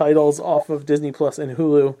bunch of titles off of Disney Plus and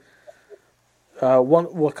Hulu.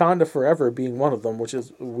 Wakanda Forever being one of them, which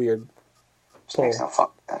is a weird pull. Makes no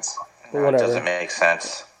fucking sense. No, it doesn't make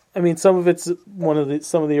sense. I mean, some of it's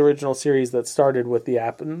some of the original series that started with the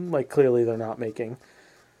app, and like clearly they're not making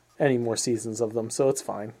any more seasons of them, so it's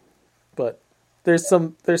fine. But there's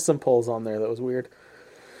some pulls on there that was weird.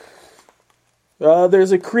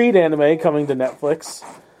 There's a Creed anime coming to Netflix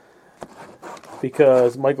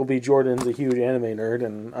because Michael B. Jordan's a huge anime nerd,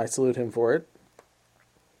 and I salute him for it.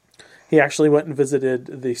 He actually went and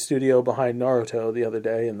visited the studio behind Naruto the other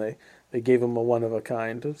day, and they gave him a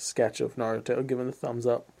one-of-a-kind sketch of Naruto, giving a thumbs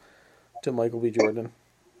up to Michael B. Jordan.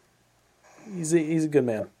 He's a good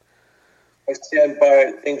man. I stand by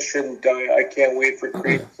it. Things shouldn't die. I can't wait for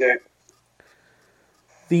Creed 6.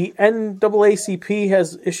 The NAACP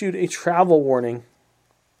has issued a travel warning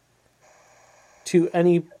to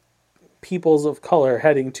any peoples of color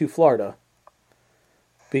heading to Florida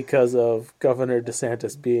because of Governor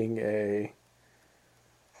DeSantis being a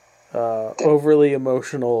overly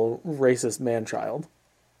emotional, racist man-child.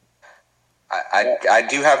 I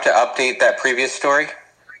do have to update that previous story.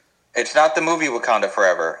 It's not the movie Wakanda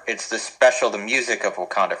Forever. It's the special, the music of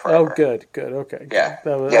Wakanda Forever. Oh, good, okay. Yeah.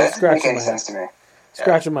 That was scratching my head. Sense to me.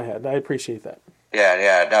 Scratching my head. I appreciate that.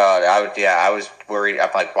 Yeah. No, I was worried.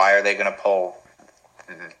 I'm like, why are they going to pull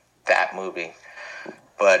that movie?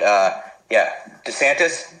 But yeah,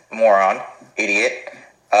 DeSantis, moron, idiot.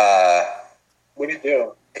 What do you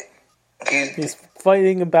do? He's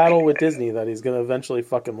fighting a battle with Disney that he's going to eventually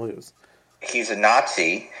fucking lose. He's a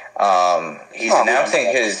Nazi. He's announcing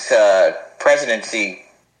his presidency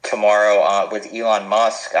tomorrow with Elon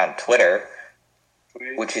Musk on Twitter,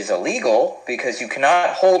 which is illegal because you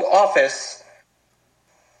cannot hold office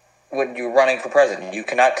when you're running for president. You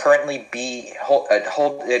cannot currently be hold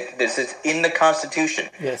it. This is in the Constitution.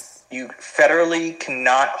 Yes. You federally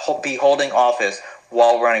cannot be holding office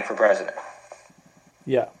while running for president.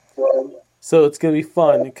 Yeah. So it's going to be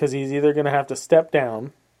fun because he's either going to have to step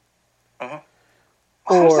down. How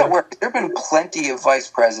does that work? There have been plenty of vice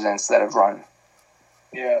presidents that have run.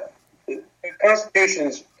 Yeah. The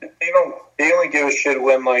constitutions, they only give a shit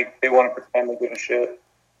when they want to pretend they give a shit.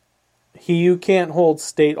 You can't hold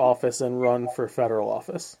state office and run for federal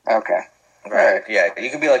office. Okay. Right. Yeah. You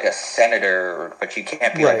can be like a senator, but you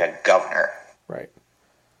can't be like a governor. Right.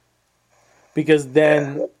 Because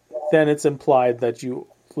then it's implied that you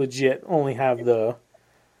legit only have the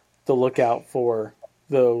lookout for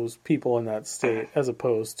those people in that state as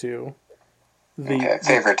opposed to the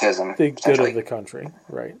favoritism, the good of the country.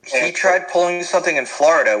 Right. He tried pulling something in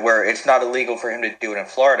Florida where it's not illegal for him to do it in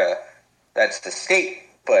Florida. That's the state.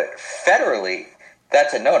 But federally,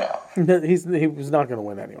 that's a no-no. He was not going to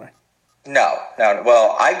win anyway. No.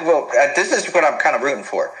 Well, I vote. This is what I'm kind of rooting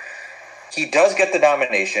for. He does get the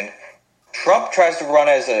nomination. Trump tries to run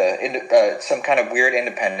as some kind of weird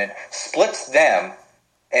independent, splits them,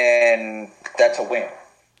 and that's a win.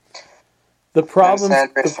 The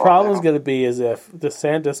problem's going to be is if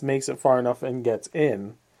DeSantis makes it far enough and gets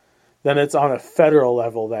in, then it's on a federal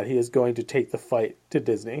level that he is going to take the fight to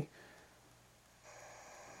Disney.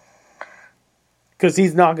 Because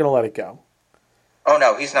he's not going to let it go. Oh,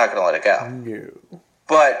 no, he's not going to let it go. No.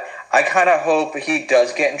 But I kind of hope he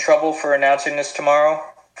does get in trouble for announcing this tomorrow,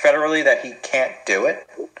 federally, that he can't do it.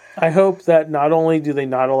 I hope that not only do they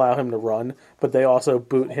not allow him to run, but they also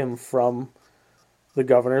boot him from the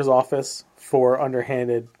governor's office for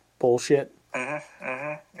underhanded bullshit.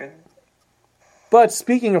 But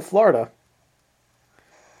speaking of Florida,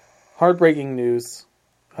 heartbreaking news.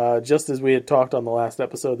 Just as we had talked on the last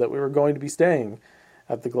episode that we were going to be staying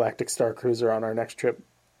at the Galactic Star Cruiser on our next trip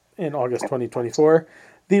in August 2024,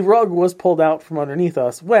 the rug was pulled out from underneath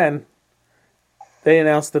us when they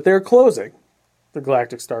announced that they're closing the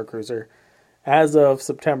Galactic Star Cruiser as of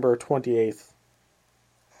September 28th.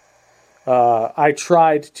 I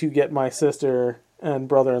tried to get my sister and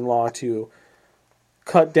brother-in-law to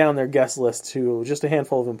cut down their guest list to just a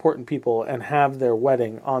handful of important people and have their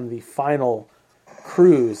wedding on the final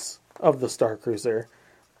cruise of the Star Cruiser,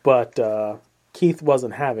 but Keith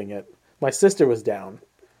wasn't having it. My sister was down,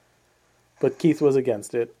 but Keith was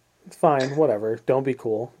against it. Fine, whatever. Don't be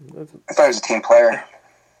cool. I thought he was a team player.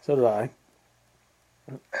 So did I.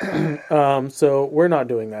 So we're not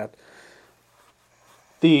doing that.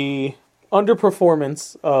 The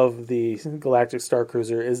underperformance of the Galactic Star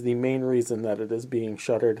Cruiser is the main reason that it is being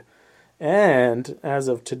shuttered. And as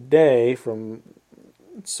of today, from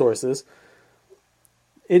sources,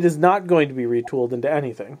 it is not going to be retooled into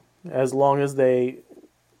anything. As long as they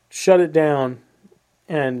shut it down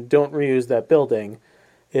and don't reuse that building,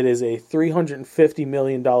 it is a $350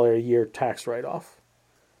 million a year tax write-off.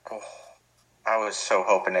 Oh, I was so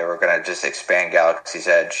hoping they were going to just expand Galaxy's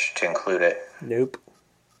Edge to include it. Nope.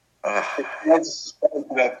 It's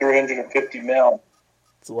about $350 million.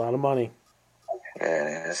 It's a lot of money.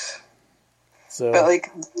 Yeah, it is. So, but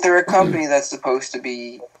like, they're a company that's supposed to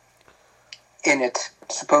be in it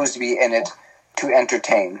to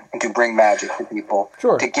entertain and to bring magic to people.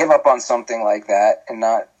 Sure. To give up on something like that and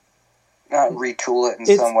not retool it in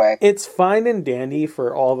some way. It's fine and dandy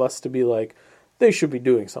for all of us to be like, they should be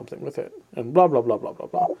doing something with it, and blah, blah, blah, blah, blah,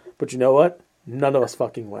 blah. But you know what? None of us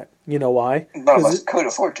fucking went. You know why? None of us could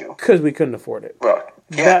afford to. Because we couldn't afford it. Well,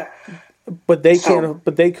 yeah. But they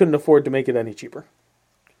couldn't afford to make it any cheaper.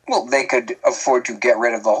 Well, they could afford to get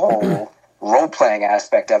rid of the whole role-playing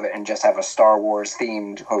aspect of it and just have a Star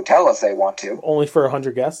Wars-themed hotel if they want to. Only for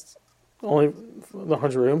 100 guests? Only for the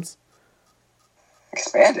 100 rooms?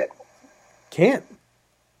 Expand it. Can't.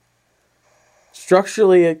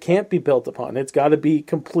 Structurally, it can't be built upon. It's got to be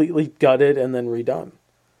completely gutted and then redone.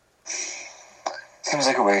 Seems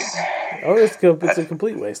like a waste. Oh, it's a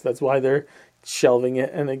complete waste. That's why they're shelving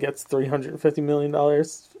it, and it gets $350 million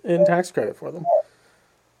in tax credit for them.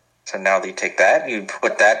 So now that you take that, you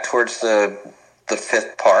put that towards the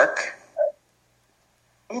fifth park.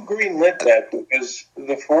 Who greenlit that? Because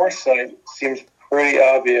the foresight seems pretty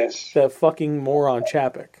obvious. That fucking moron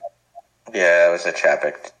Chapek. Yeah, it was a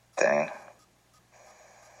Chapek thing.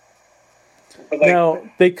 Now,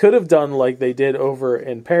 they could have done like they did over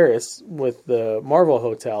in Paris with the Marvel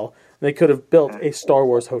Hotel. They could have built a Star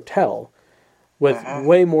Wars hotel with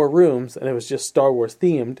way more rooms, and it was just Star Wars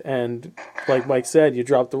themed. And like Mike said, you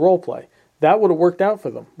dropped the role play. That would have worked out for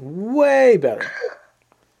them way better.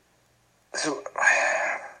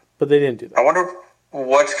 But they didn't do that. I wonder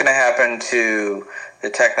what's going to happen to the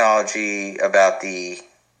technology about the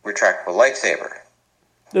retractable lightsaber.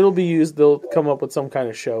 It'll be used. They'll come up with some kind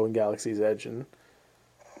of show in Galaxy's Edge, and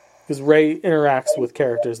because Rey interacts with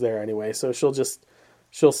characters there anyway, so she'll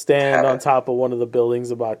stand on top of one of the buildings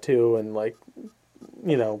about two, and like,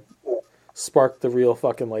 you know, spark the real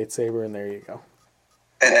fucking lightsaber, and there you go.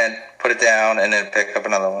 And then put it down, and then pick up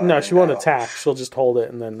another one. No, she won't attack. She'll just hold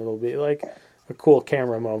it, and then it'll be like a cool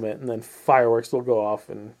camera moment, and then fireworks will go off,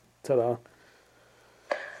 and ta-da.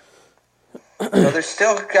 Well, they're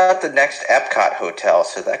still got the next Epcot hotel,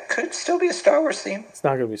 so that could still be a Star Wars theme. It's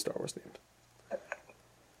not going to be Star Wars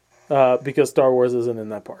themed. Because Star Wars isn't in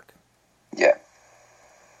that park. Yeah.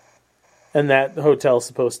 And that hotel's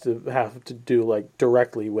supposed to have to do like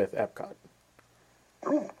directly with Epcot.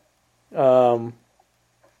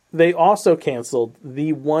 They also canceled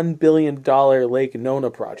the $1 billion Lake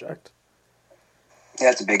Nona project.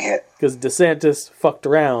 Yeah, that's a big hit. Because DeSantis fucked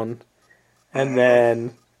around, and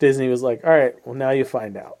then Disney was like, all right, well, now you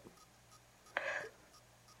find out.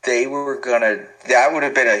 They were gonna... That would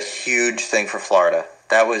have been a huge thing for Florida.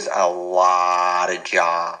 That was a lot of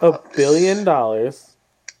jobs. $1 billion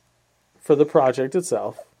for the project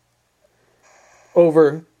itself.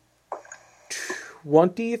 Over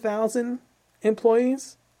 20,000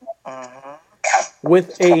 employees.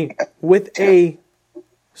 With a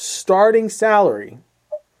starting salary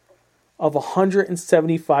of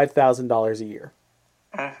 $175,000 a year.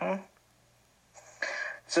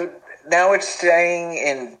 So now it's staying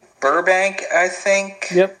in Burbank, I think.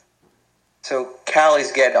 Yep. So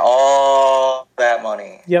Callie's getting all that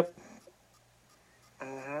money. Yep.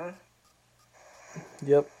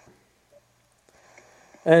 Yep.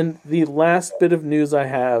 And the last bit of news I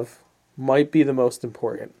have might be the most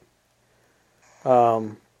important.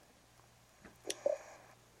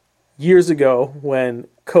 Years ago, when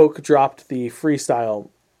Coke dropped the freestyle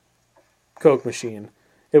Coke machine,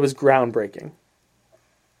 it was groundbreaking.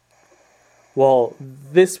 Well,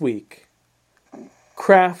 this week,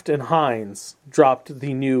 Kraft and Heinz dropped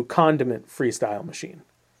the new condiment freestyle machine.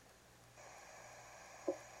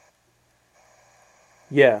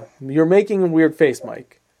 Yeah, you're making a weird face,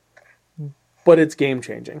 Mike. But it's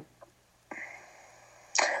game-changing.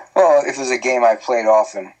 Well, if it was a game I played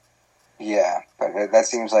often, yeah. But that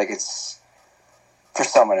seems like it's for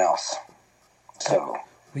someone else. So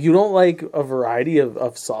You don't like a variety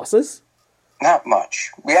of sauces? Not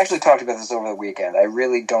much. We actually talked about this over the weekend. I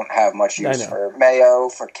really don't have much use for mayo,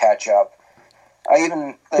 for ketchup. I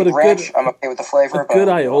even like ranch. I'm okay with the flavor. A good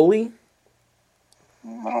aioli?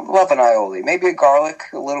 I don't love an aioli. Maybe a garlic,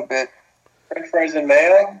 a little bit. French fries and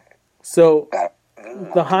mayo. So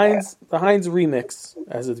the Heinz Remix,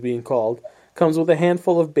 as it's being called, comes with a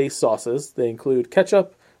handful of base sauces. They include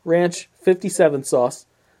ketchup, ranch, 57 sauce,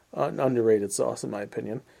 an underrated sauce in my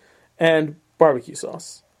opinion, and barbecue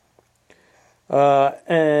sauce.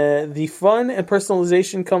 And the fun and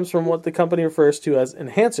personalization comes from what the company refers to as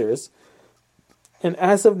enhancers. And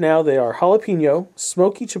as of now, they are jalapeno,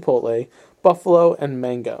 smoky chipotle, buffalo, and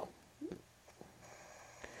mango.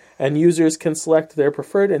 And users can select their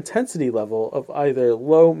preferred intensity level of either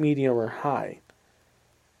low, medium, or high.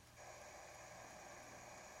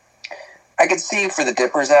 I could see for the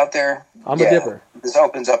dippers out there. I'm a dipper. This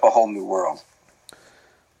opens up a whole new world.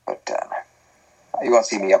 But you won't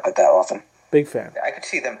see me up at that often. Big fan. I could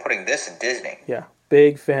see them putting this in Disney. Yeah,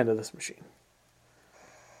 big fan of this machine.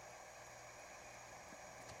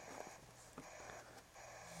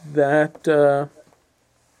 That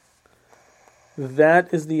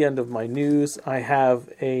is the end of my news. I have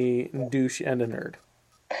a douche and a nerd.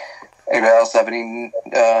 Anybody else have any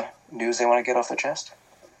news they want to get off their chest?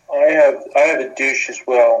 I have a douche as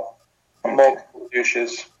well. Multiple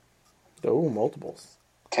douches. Oh, multiples.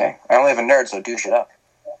 Okay. I only have a nerd, so douche it up.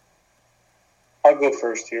 I'll go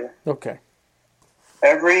first here. Okay.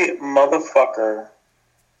 Every motherfucker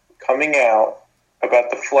coming out about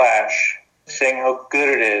The Flash, saying how good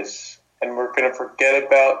it is, and we're going to forget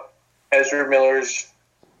about Ezra Miller's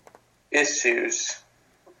issues.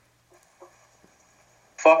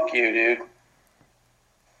 Fuck you, dude.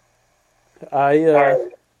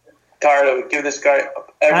 Tired of it. Give this guy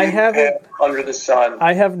every pass under the sun.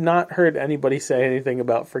 I have not heard anybody say anything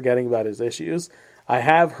about forgetting about his issues. I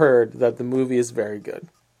have heard that the movie is very good.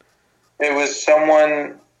 It was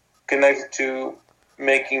someone connected to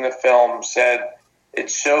making the film said,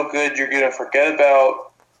 it's so good you're going to forget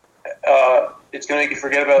about, it's going to make you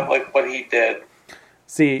forget about like what he did.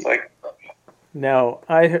 See, now,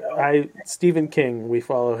 Stephen King, we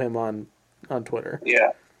follow him on Twitter.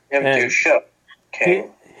 Yeah, him too. Shut up,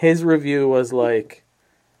 King. His review was like,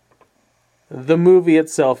 the movie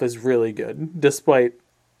itself is really good, despite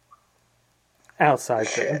outside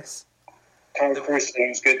things. Tom Cruise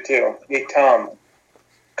was good too. Hey, Tom,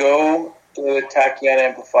 go to the tachyon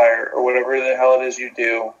amplifier or whatever the hell it is you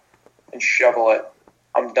do and shovel it.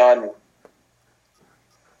 I'm done.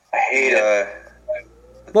 I hate it.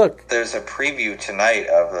 Look, there's a preview tonight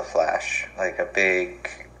of The Flash, like a big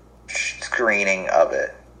screening of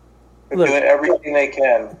it. They're doing everything they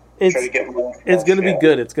can to try to get more. It's going to be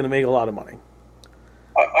good. It's going to make a lot of money.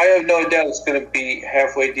 I have no doubt it's going to be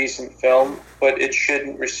halfway decent film, but it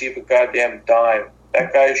shouldn't receive a goddamn dime.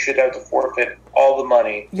 That guy should have to forfeit all the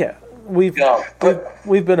money. Yeah, we've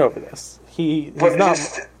been over this. He's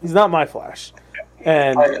not my Flash,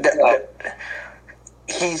 and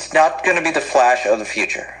he's not going to be the Flash of the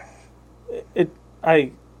future.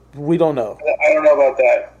 We don't know. I don't know about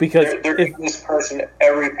that. Because they're giving this person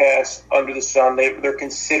every pass under the sun. They're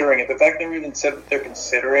considering it. The fact they even said that they're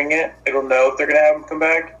considering it, I don't know if they're going to have him come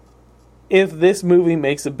back. If this movie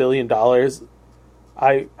makes $1 billion,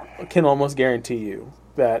 I can almost guarantee you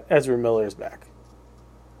that Ezra Miller is back.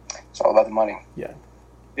 It's all about the money. Yeah.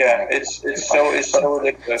 Yeah, it's so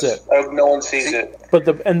ridiculous. I hope no one sees it. But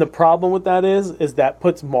the problem with that is that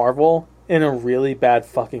puts Marvel in a really bad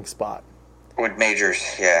fucking spot. With Majors,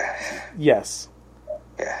 yeah. Yes.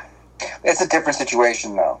 Yeah. It's a different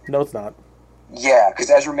situation, though. No, it's not. Yeah,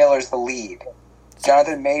 because Ezra Miller's the lead.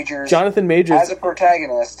 Jonathan Majors as a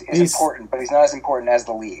protagonist is important, but he's not as important as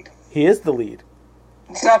the lead. He is the lead.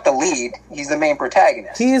 He's not the lead. He's the main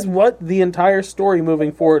protagonist. He is what the entire story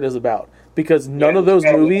moving forward is about. Because none of those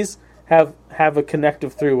movies have a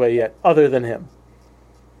connective throughway yet, other than him.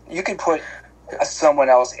 You can put someone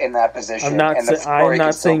else in that position. I'm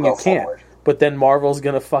not saying you can't. Forward. But then Marvel's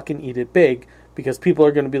going to fucking eat it big because people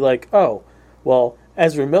are going to be like, oh, well,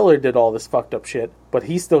 Ezra Miller did all this fucked up shit, but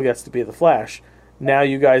he still gets to be the Flash. Now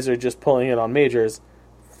you guys are just pulling it on Majors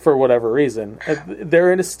for whatever reason.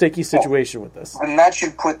 They're in a sticky situation with this. And that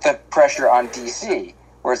should put the pressure on DC,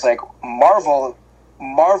 where it's like Marvel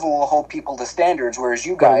will hold people to standards, whereas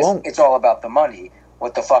you guys, it's all about the money.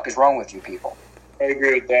 What the fuck is wrong with you people? I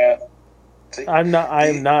agree with that. I'm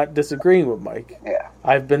not disagreeing with Mike. Yeah.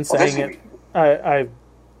 I've been saying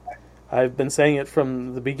I've been saying it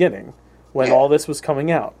from the beginning. When all this was coming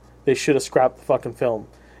out, they should have scrapped the fucking film.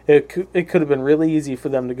 It could have been really easy for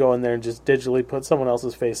them to go in there and just digitally put someone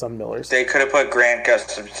else's face on Miller's. They could have put Grant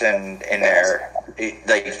Gustafson in there,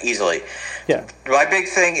 like, easily. Yeah. My big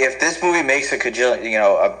thing, if this movie makes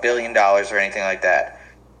 $1 billion or anything like that,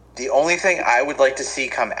 the only thing I would like to see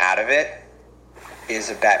come out of it is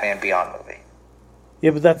a Batman Beyond movie.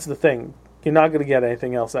 Yeah, but that's the thing. You're not going to get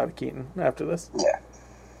anything else out of Keaton after this. Yeah.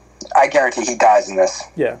 I guarantee he dies in this.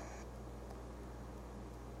 Yeah.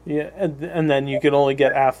 Yeah, and then you can only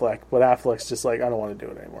get Affleck, but Affleck's just like, I don't want to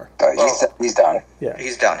do it anymore. He's done. Yeah.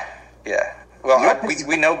 He's done. Yeah. Well,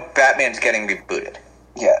 we know Batman's getting rebooted.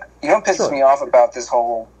 Yeah. You know what pisses me off about this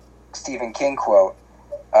whole Stephen King quote?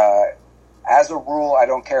 As a rule, I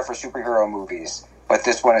don't care for superhero movies, but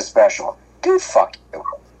this one is special. Dude, fuck you.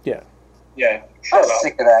 Yeah. Yeah. I'm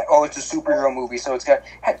sick of that. Oh, it's a superhero movie, so it's got...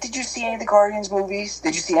 Did you see any of the Guardians movies?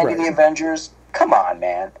 Did you see any of the Avengers? Come on,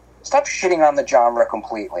 man. Stop shitting on the genre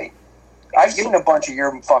completely. I've seen a bunch of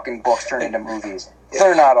your fucking books turned into movies.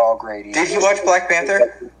 They're not all great either. Did you watch Black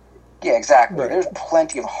Panther? Yeah, exactly. Right. There's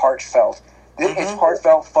plenty of heartfelt. It's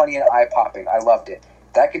heartfelt, funny, and eye-popping. I loved it.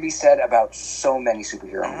 That could be said about so many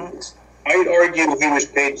superhero movies. I'd argue he was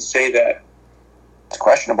paid to say that. It's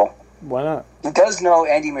questionable. Why not? He does know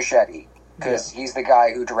Andy Muschietti, because he's the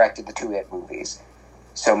guy who directed the 2 It movies.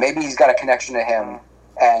 So maybe he's got a connection to him,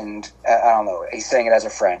 and I don't know, he's saying it as a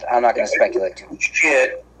friend. I'm not going to speculate too much.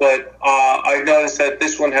 Shit, but I noticed that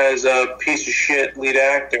this one has a piece of shit lead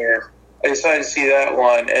actor. I decided to see that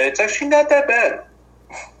one, and it's actually not that bad.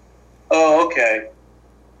 Oh, okay.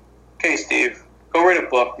 Okay, Steve, go write a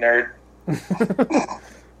book, nerd.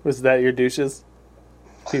 Was that your douches?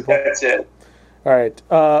 People? That's it. All right.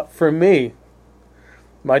 For me,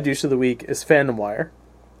 my douche of the week is Fandom Wire.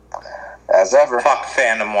 As ever. Fuck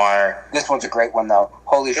Fandom Wire. This one's a great one, though.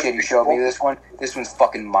 Holy shit, you showed me this one. This one's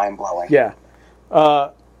fucking mind-blowing. Yeah.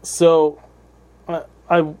 So,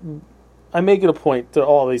 I make it a point to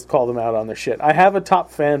always call them out on their shit. I have a top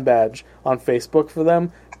fan badge on Facebook for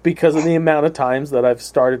them because of the amount of times that I've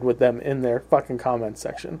started with them in their fucking comment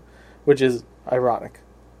section, which is ironic.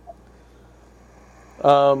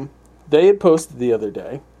 They had posted the other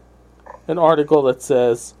day an article that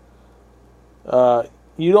says,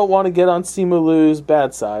 you don't want to get on Simu Liu's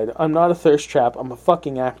bad side. I'm not a thirst trap. I'm a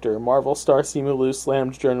fucking actor. Marvel star Simu Liu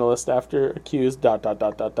slammed journalist after accused ...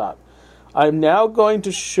 I'm now going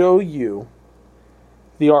to show you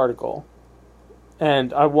the article,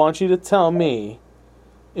 and I want you to tell me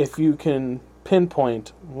if you can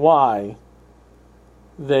pinpoint why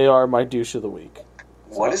they are my douche of the week.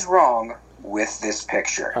 What is wrong with this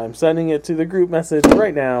picture? I'm sending it to the group message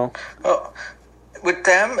right now. Oh, with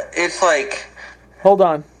them, it's like... Hold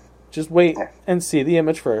on. Just wait and see the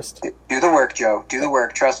image first. Do the work, Joe. Do the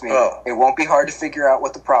work. Trust me. Oh. It won't be hard to figure out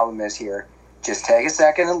what the problem is here. Just take a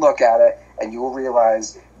second and look at it, and you will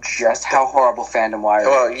realize just how horrible Fandom Wire is.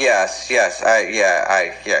 Well, yes,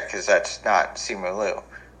 because that's not Simu Liu.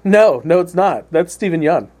 No, it's not. That's Stephen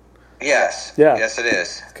Yun. Yes. Yeah. Yes, it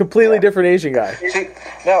is. Completely different Asian guy. See,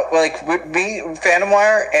 no, like, with me, Phantom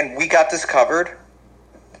Wire, and We Got This Covered,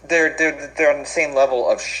 they're on the same level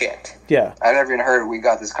of shit. Yeah. I never even heard We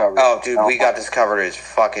Got This Covered. Oh, dude, We Got This Covered is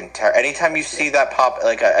fucking terrible. Anytime you see that pop,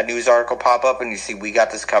 like a news article pop up and you see We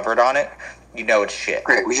Got This Covered on it, you know it's shit.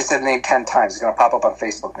 Great. We just said the name 10 times. It's going to pop up on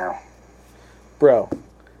Facebook now. Bro,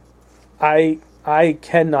 I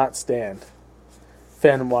cannot stand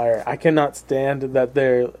Phantom Wire. I cannot stand that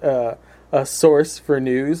they're a source for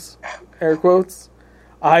news, air quotes.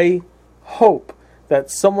 I hope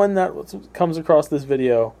that someone that comes across this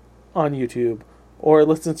video on YouTube or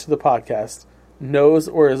listens to the podcast knows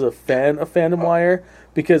or is a fan of Phantom Wire,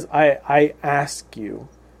 because I ask you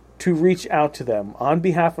to reach out to them on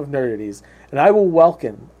behalf of Nerdities, and I will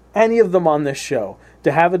welcome any of them on this show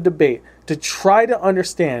to have a debate to try to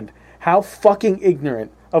understand how fucking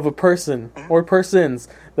ignorant of a person or persons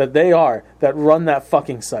that they are that run that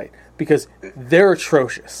fucking site, because they're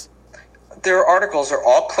atrocious. Their articles are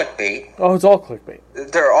all clickbait. Oh, it's all clickbait.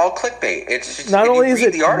 They're all clickbait. It's just, not only is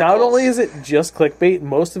it just clickbait,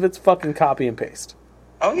 most of it's fucking copy and paste.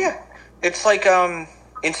 Oh yeah, it's like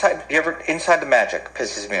Inside the Magic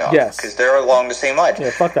pisses me off. Yes, because they're along the same lines. Yeah,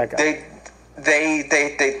 fuck that guy.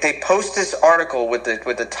 They post this article with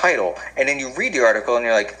the title, and then you read the article and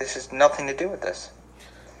you're like, this has nothing to do with this.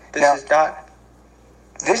 This is not.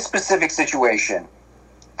 This specific situation,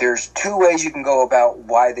 there's 2 ways you can go about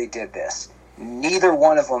why they did this. Neither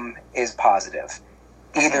one of them is positive.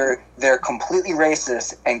 Either they're completely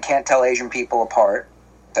racist and can't tell Asian people apart,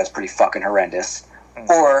 That's pretty fucking horrendous.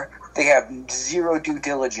 Or they have zero due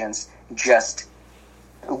diligence, just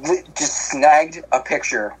snagged a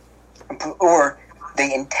picture, or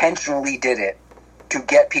they intentionally did it to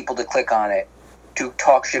get people to click on it, to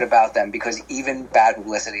talk shit about them, because even bad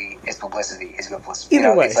publicity is publicity.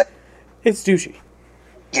 Either way, it's douchey.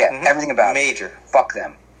 Yeah, everything about Major. it. Fuck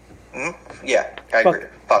them. Mm-hmm. Yeah, I agree.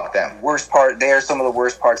 Fuck them. Worst part. They are some of the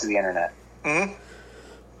worst parts of the internet. Mm-hmm.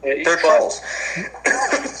 They're trolls.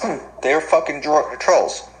 They're fucking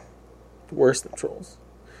trolls. Worse than trolls.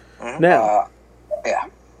 Mm-hmm. Now, yeah.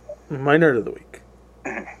 My nerd of the week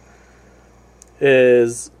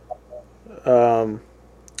is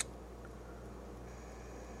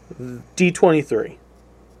D23.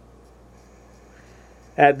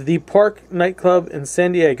 At the Park nightclub in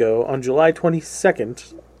San Diego on July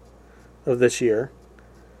 22nd of this year,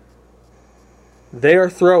 they are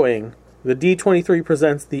throwing the D23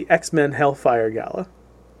 presents the X-Men Hellfire Gala.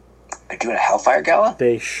 They're doing a Hellfire Gala?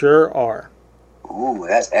 They sure are. Ooh,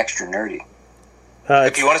 that's extra nerdy.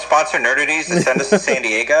 If you want to sponsor Nerdities, send us to San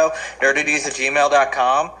Diego,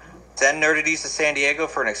 nerdities@gmail.com. Send Nerdities to San Diego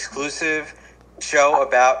for an exclusive show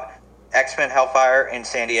about X-Men Hellfire in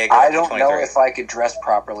San Diego. I don't know if I could dress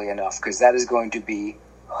properly enough, because that is going to be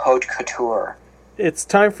haute couture. It's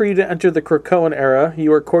time for you to enter the Krakoan era.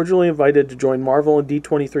 You are cordially invited to join Marvel and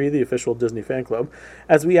D23, the official Disney fan club,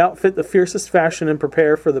 as we outfit the fiercest fashion and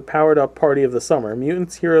prepare for the powered-up party of the summer.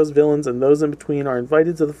 Mutants, heroes, villains, and those in between are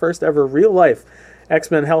invited to the first ever real-life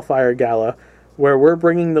X-Men Hellfire Gala, where we're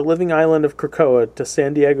bringing the living island of Krakoa to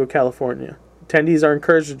San Diego, California. Attendees are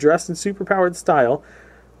encouraged to dress in superpowered style,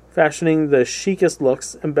 fashioning the chicest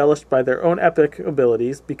looks embellished by their own epic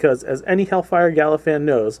abilities, because, as any Hellfire Gala fan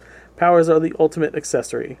knows, powers are the ultimate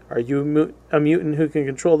accessory. Are you a mutant who can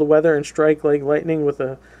control the weather and strike like lightning with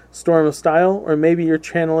a storm of style? Or maybe you're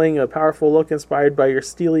channeling a powerful look inspired by your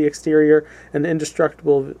steely exterior and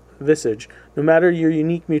indestructible visage. No matter your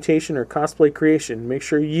unique mutation or cosplay creation, make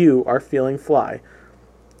sure you are feeling fly.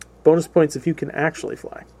 Bonus points if you can actually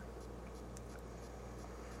fly.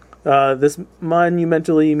 This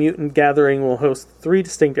monumentally mutant gathering will host 3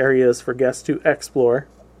 distinct areas for guests to explore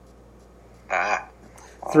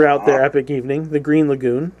throughout their epic evening. The Green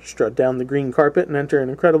Lagoon, strut down the green carpet and enter an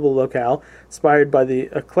incredible locale inspired by the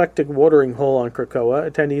eclectic watering hole on Krakoa.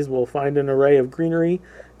 Attendees will find an array of greenery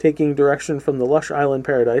taking direction from the lush island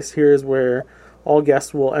paradise. Here is where all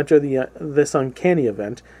guests will enter this uncanny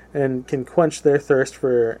event and can quench their thirst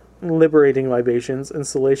for liberating libations and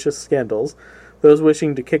salacious scandals. Those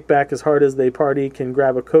wishing to kick back as hard as they party can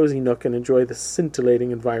grab a cozy nook and enjoy the scintillating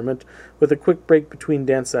environment. With a quick break between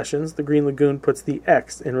dance sessions, the Green Lagoon puts the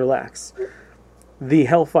X in relax. The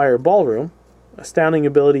Hellfire Ballroom. Astounding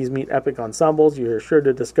abilities meet epic ensembles. You're sure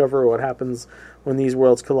to discover what happens when these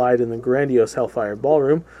worlds collide in the grandiose Hellfire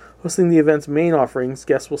Ballroom. Hosting the event's main offerings,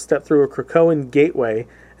 guests will step through a Krakoan gateway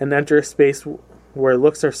and enter a space where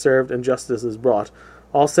looks are served and justice is brought.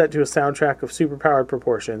 All set to a soundtrack of superpowered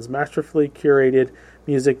proportions. Masterfully curated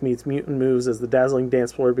music meets mutant moves as the dazzling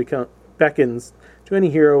dance floor beckons to any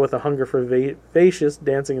hero with a hunger for vivacious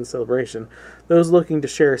dancing and celebration. Those looking to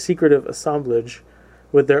share a secretive assemblage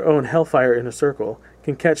with their own Hellfire inner circle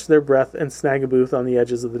can catch their breath and snag a booth on the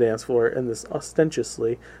edges of the dance floor in this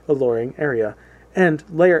ostentatiously alluring area. And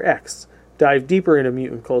Layer X. Dive deeper into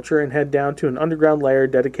mutant culture and head down to an underground lair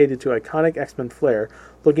dedicated to iconic X-Men flair.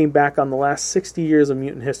 Looking back on the last 60 years of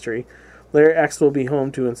mutant history, Layer X will be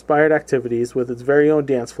home to inspired activities with its very own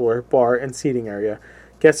dance floor, bar, and seating area.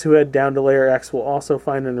 Guests who head down to Layer X will also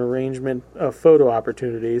find an arrangement of photo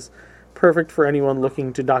opportunities, perfect for anyone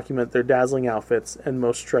looking to document their dazzling outfits and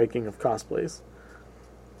most striking of cosplays.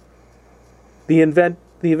 The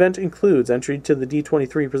event includes entry to the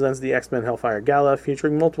D23 Presents the X-Men Hellfire Gala,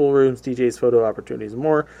 featuring multiple rooms, DJs, photo opportunities, and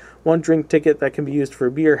more. 1 drink ticket that can be used for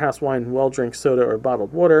beer, house wine, well-drink soda, or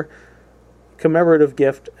bottled water. Commemorative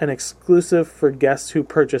gift, and exclusive for guests who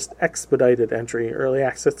purchased expedited entry, early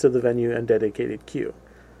access to the venue, and dedicated queue.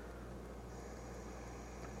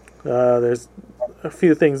 There's a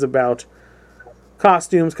few things about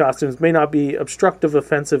costumes. Costumes may not be obstructive,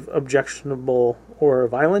 offensive, objectionable, or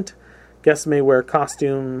violent. Guests may wear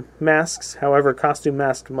costume masks. However, costume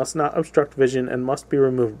masks must not obstruct vision and must be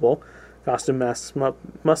removable. Costume masks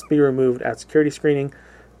must be removed at security screening.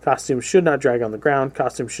 Costumes should not drag on the ground.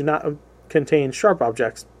 Costumes should not contain sharp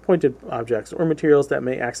objects, pointed objects, or materials that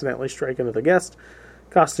may accidentally strike another guest.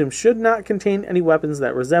 Costumes should not contain any weapons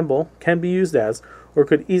that resemble, can be used as, or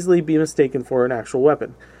could easily be mistaken for an actual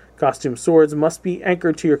weapon. Costume swords must be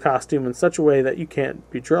anchored to your costume in such a way that you can't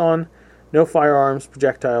be drawn. No firearms,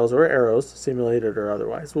 projectiles, or arrows, simulated or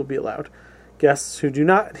otherwise, will be allowed. Guests who do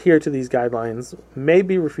not adhere to these guidelines may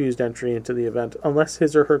be refused entry into the event unless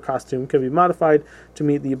his or her costume can be modified to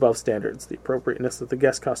meet the above standards. The appropriateness of the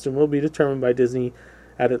guest costume will be determined by Disney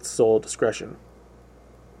at its sole discretion.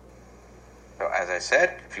 So as I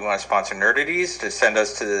said, if you want to sponsor Nerdities, to send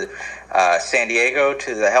us to San Diego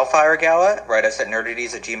to the Hellfire Gala, write us at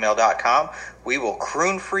nerdities@gmail.com. We will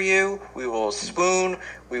croon for you. We will spoon.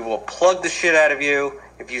 We will plug the shit out of you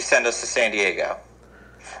if you send us to San Diego.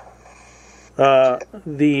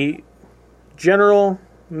 The general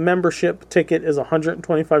membership ticket is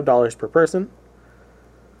 $125 per person.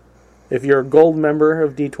 If you're a gold member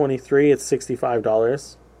of D23, it's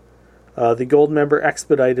 $65. The gold member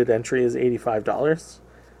expedited entry is $85.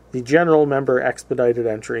 The general member expedited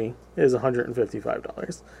entry is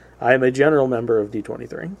 $155. I am a general member of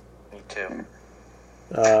D23. Me too.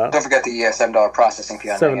 Don't forget the $7 processing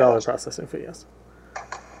fee on $7 processing fee, yes.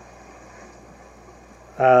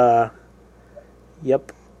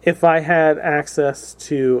 Yep. If I had access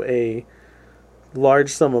to a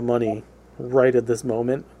large sum of money right at this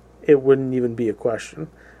moment, it wouldn't even be a question.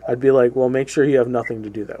 I'd be like, well, make sure you have nothing to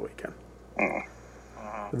do that weekend.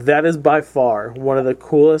 That is by far one of the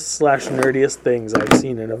coolest / nerdiest things I've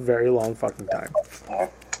seen in a very long fucking time.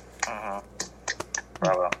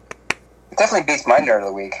 Bravo. It definitely beats my nerd of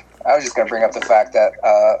the week. I was just going to bring up the fact that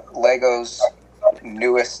Lego's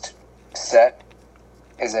newest set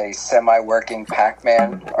is a semi-working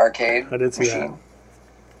Pac-Man arcade I did see machine.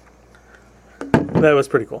 That was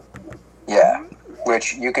pretty cool. Yeah,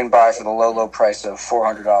 which you can buy for the low price of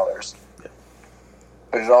 $400.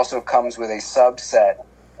 But it also comes with a subset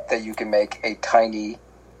that you can make a tiny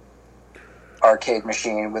arcade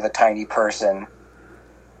machine with a tiny person.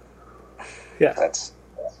 Yeah. That's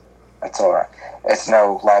all right. It's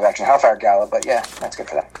no live action Hellfire Gala, but yeah, that's good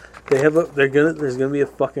for them. There's gonna be a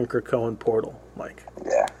fucking Krakoan portal, Mike.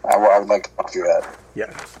 Yeah, I would like to walk through that.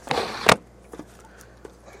 Yeah.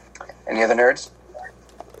 Any other nerds?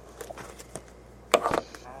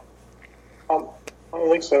 I don't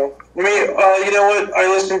think so. I mean, you know what? I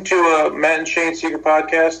listened to a Matt and Shane Secret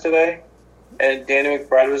podcast today, and Danny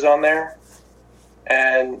McBride was on there.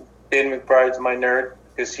 And Danny McBride's my nerd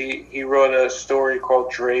because he wrote a story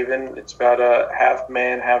called Draven. It's about a half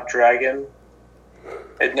man, half dragon.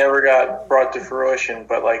 It never got brought to fruition,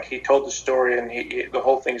 but like he told the story, and the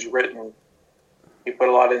whole thing's written. He put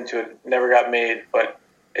a lot into it. Never got made, but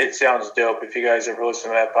it sounds dope. If you guys ever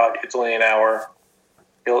listen to that podcast, it's only an hour.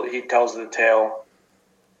 He tells the tale.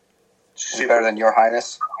 Is it better than Your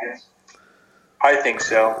Highness? I think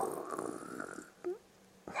so.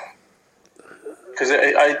 Because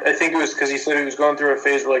I think it was because he said he was going through a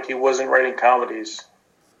phase where like he wasn't writing comedies.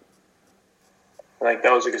 Like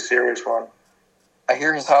that was like a serious one. I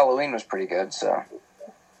hear his Halloween was pretty good, so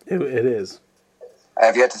it is. I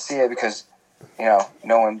have yet to see it because no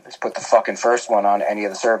one has put the fucking first one on any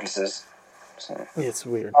of the services. So. It's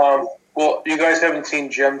weird. Well, you guys haven't seen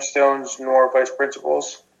Gemstones nor Vice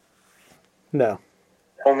Principals? No.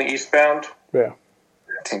 Only Eastbound? Yeah.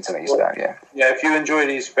 I've seen some Eastbound, yeah. Yeah, if you enjoyed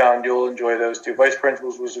Eastbound, you'll enjoy those two. Vice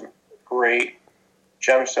Principals was great.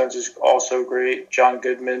 Gemstones is also great. John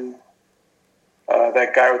Goodman.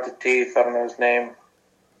 That guy with the teeth, I don't know his name.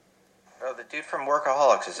 Oh, the dude from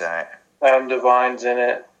Workaholics is in it. Adam Devine's in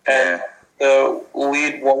it. And the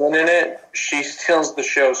lead woman in it, she steals the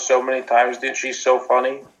show so many times, dude. She's so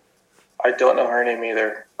funny. I don't know her name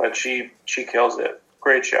either, but she kills it.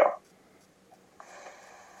 Great show.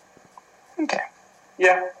 Okay.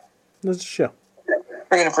 Yeah. That's a show.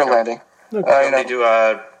 Bring it in for a landing. Okay. They do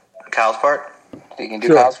Kyle's part? You can do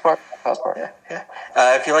Kyle's part? Kyle's part. Yeah.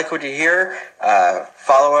 If you like what you hear,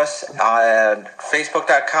 follow us on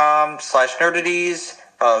Facebook.com/Nerdities.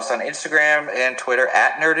 Follow us on Instagram and Twitter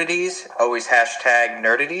 @Nerdities. Always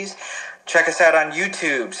 #Nerdities. Check us out on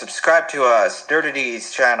YouTube. Subscribe to us,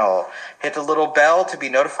 Nerdities channel. Hit the little bell to be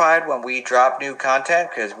notified when we drop new content,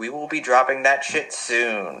 because we will be dropping that shit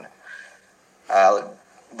soon.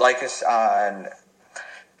 Like us on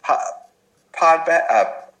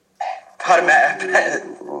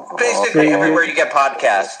basically everywhere you get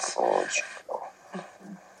podcasts.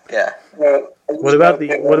 Yeah. What about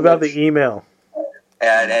the email?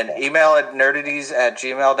 And email at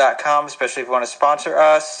nerdities@gmail.com, especially if you want to sponsor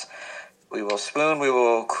us. We will spoon, we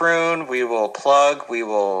will croon, we will plug, we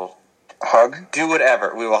will hug, do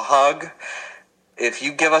whatever. We will hug. If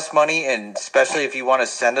you give us money, and especially if you want to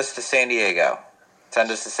send us to San Diego, send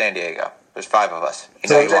us to San Diego. There's 5 of us. You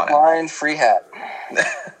know you want it. Line, free hat.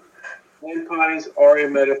 Land pies are a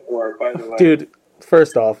metaphor, by the way. Dude,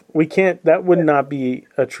 first off, we can't. That would not be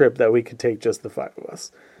a trip that we could take just the 5 of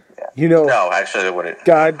us. Yeah. No, actually, it wouldn't.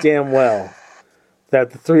 Goddamn well.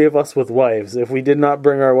 that the three of us with wives, if we did not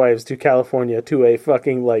bring our wives to California to a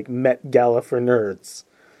fucking, like, Met Gala for nerds,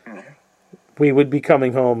 we would be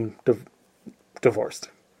coming home divorced.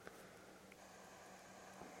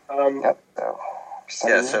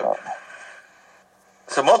 Yeah,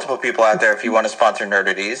 so multiple people out there, if you want to sponsor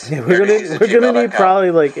Nerdities. Yeah, we're gonna need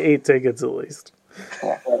probably like 8 tickets at least.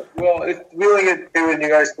 Yeah. Well, if we really get to it and you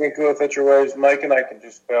guys can't go without your wives, Mike and I can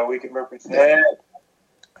just go. We can represent.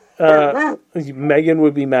 Megan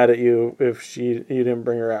would be mad at you if you didn't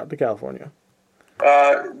bring her out to California.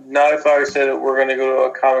 Not if I said that we're going to go to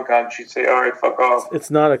a Comic-Con. She'd say, all right, fuck off.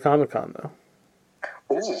 It's not a Comic-Con, though.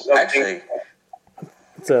 Actually,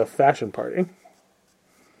 it's a fashion party.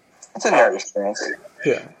 It's a nerd experience.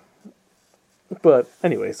 Yeah. But,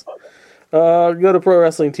 anyways. Go to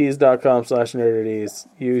prowrestlingtees.com/nerdities.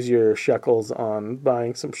 Use your shekels on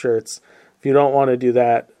buying some shirts. If you don't want to do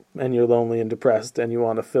that, and you're lonely and depressed, and you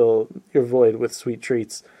want to fill your void with sweet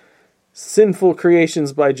treats, Sinful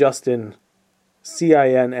Creations by Justin,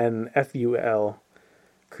 CINNFUL,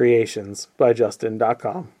 Creations by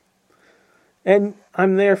Justin.com. And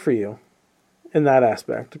I'm there for you in that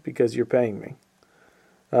aspect, because you're paying me.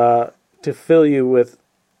 To fill you with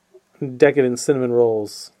decadent cinnamon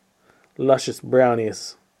rolls, luscious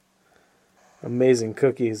brownies, amazing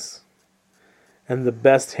cookies, and the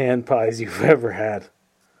best hand pies you've ever had.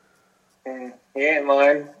 He ain't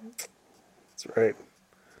lying. That's right.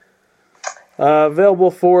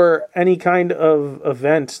 Available for any kind of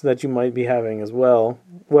event that you might be having as well.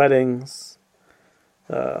 Weddings,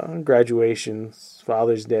 graduations,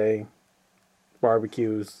 Father's Day,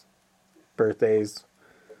 barbecues, birthdays.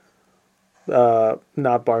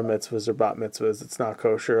 Not bar mitzvahs or bat mitzvahs. It's not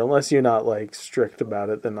kosher. Unless you're not, like, strict about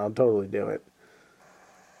it, then I'll totally do it.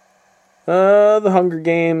 The Hunger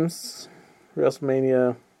Games,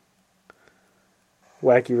 WrestleMania,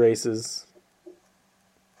 Wacky Races,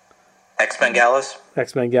 X-Men Galas,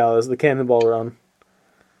 the Cannonball Run.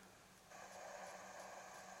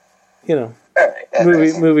 You know,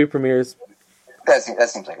 movie premieres. That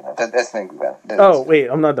seems like enough. That's Oh, wait,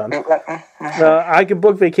 I'm not done. I can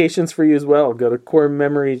book vacations for you as well. Go to Core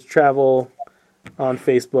Memories Travel on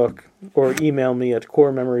Facebook or email me at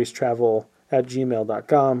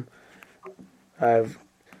corememoriestravel@gmail.com. I'm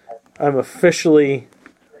officially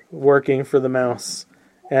working for the mouse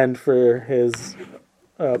and for his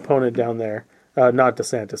opponent down there. Not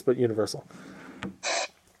DeSantis, but Universal.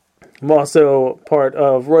 I'm also part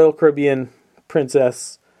of Royal Caribbean,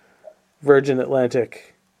 Princess, Virgin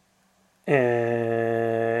Atlantic,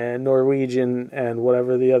 and Norwegian, and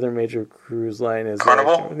whatever the other major cruise line is.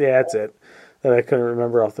 Carnival? Yeah, that's it. That I couldn't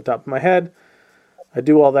remember off the top of my head. I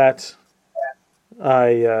do all that.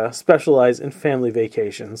 I specialize in family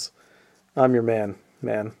vacations. I'm your man.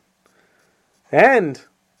 And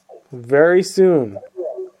very soon,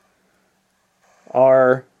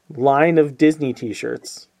 our line of Disney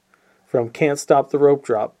t-shirts from Can't Stop the Rope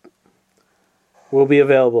Drop will be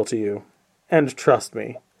available to you. And trust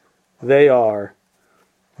me, they are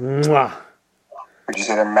mwah. Would you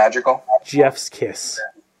say they're magical? Jeff's kiss.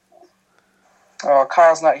 Oh,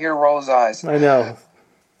 Kyle's not here to roll his eyes. I know.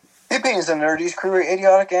 The opinions of Nerdies crew are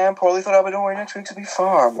idiotic and poorly thought out, but don't worry, next week's will be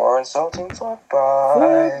far more insulting. Bye.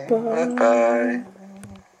 Bye.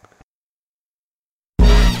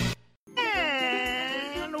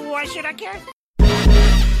 And why should I care?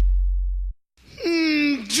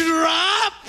 Drive!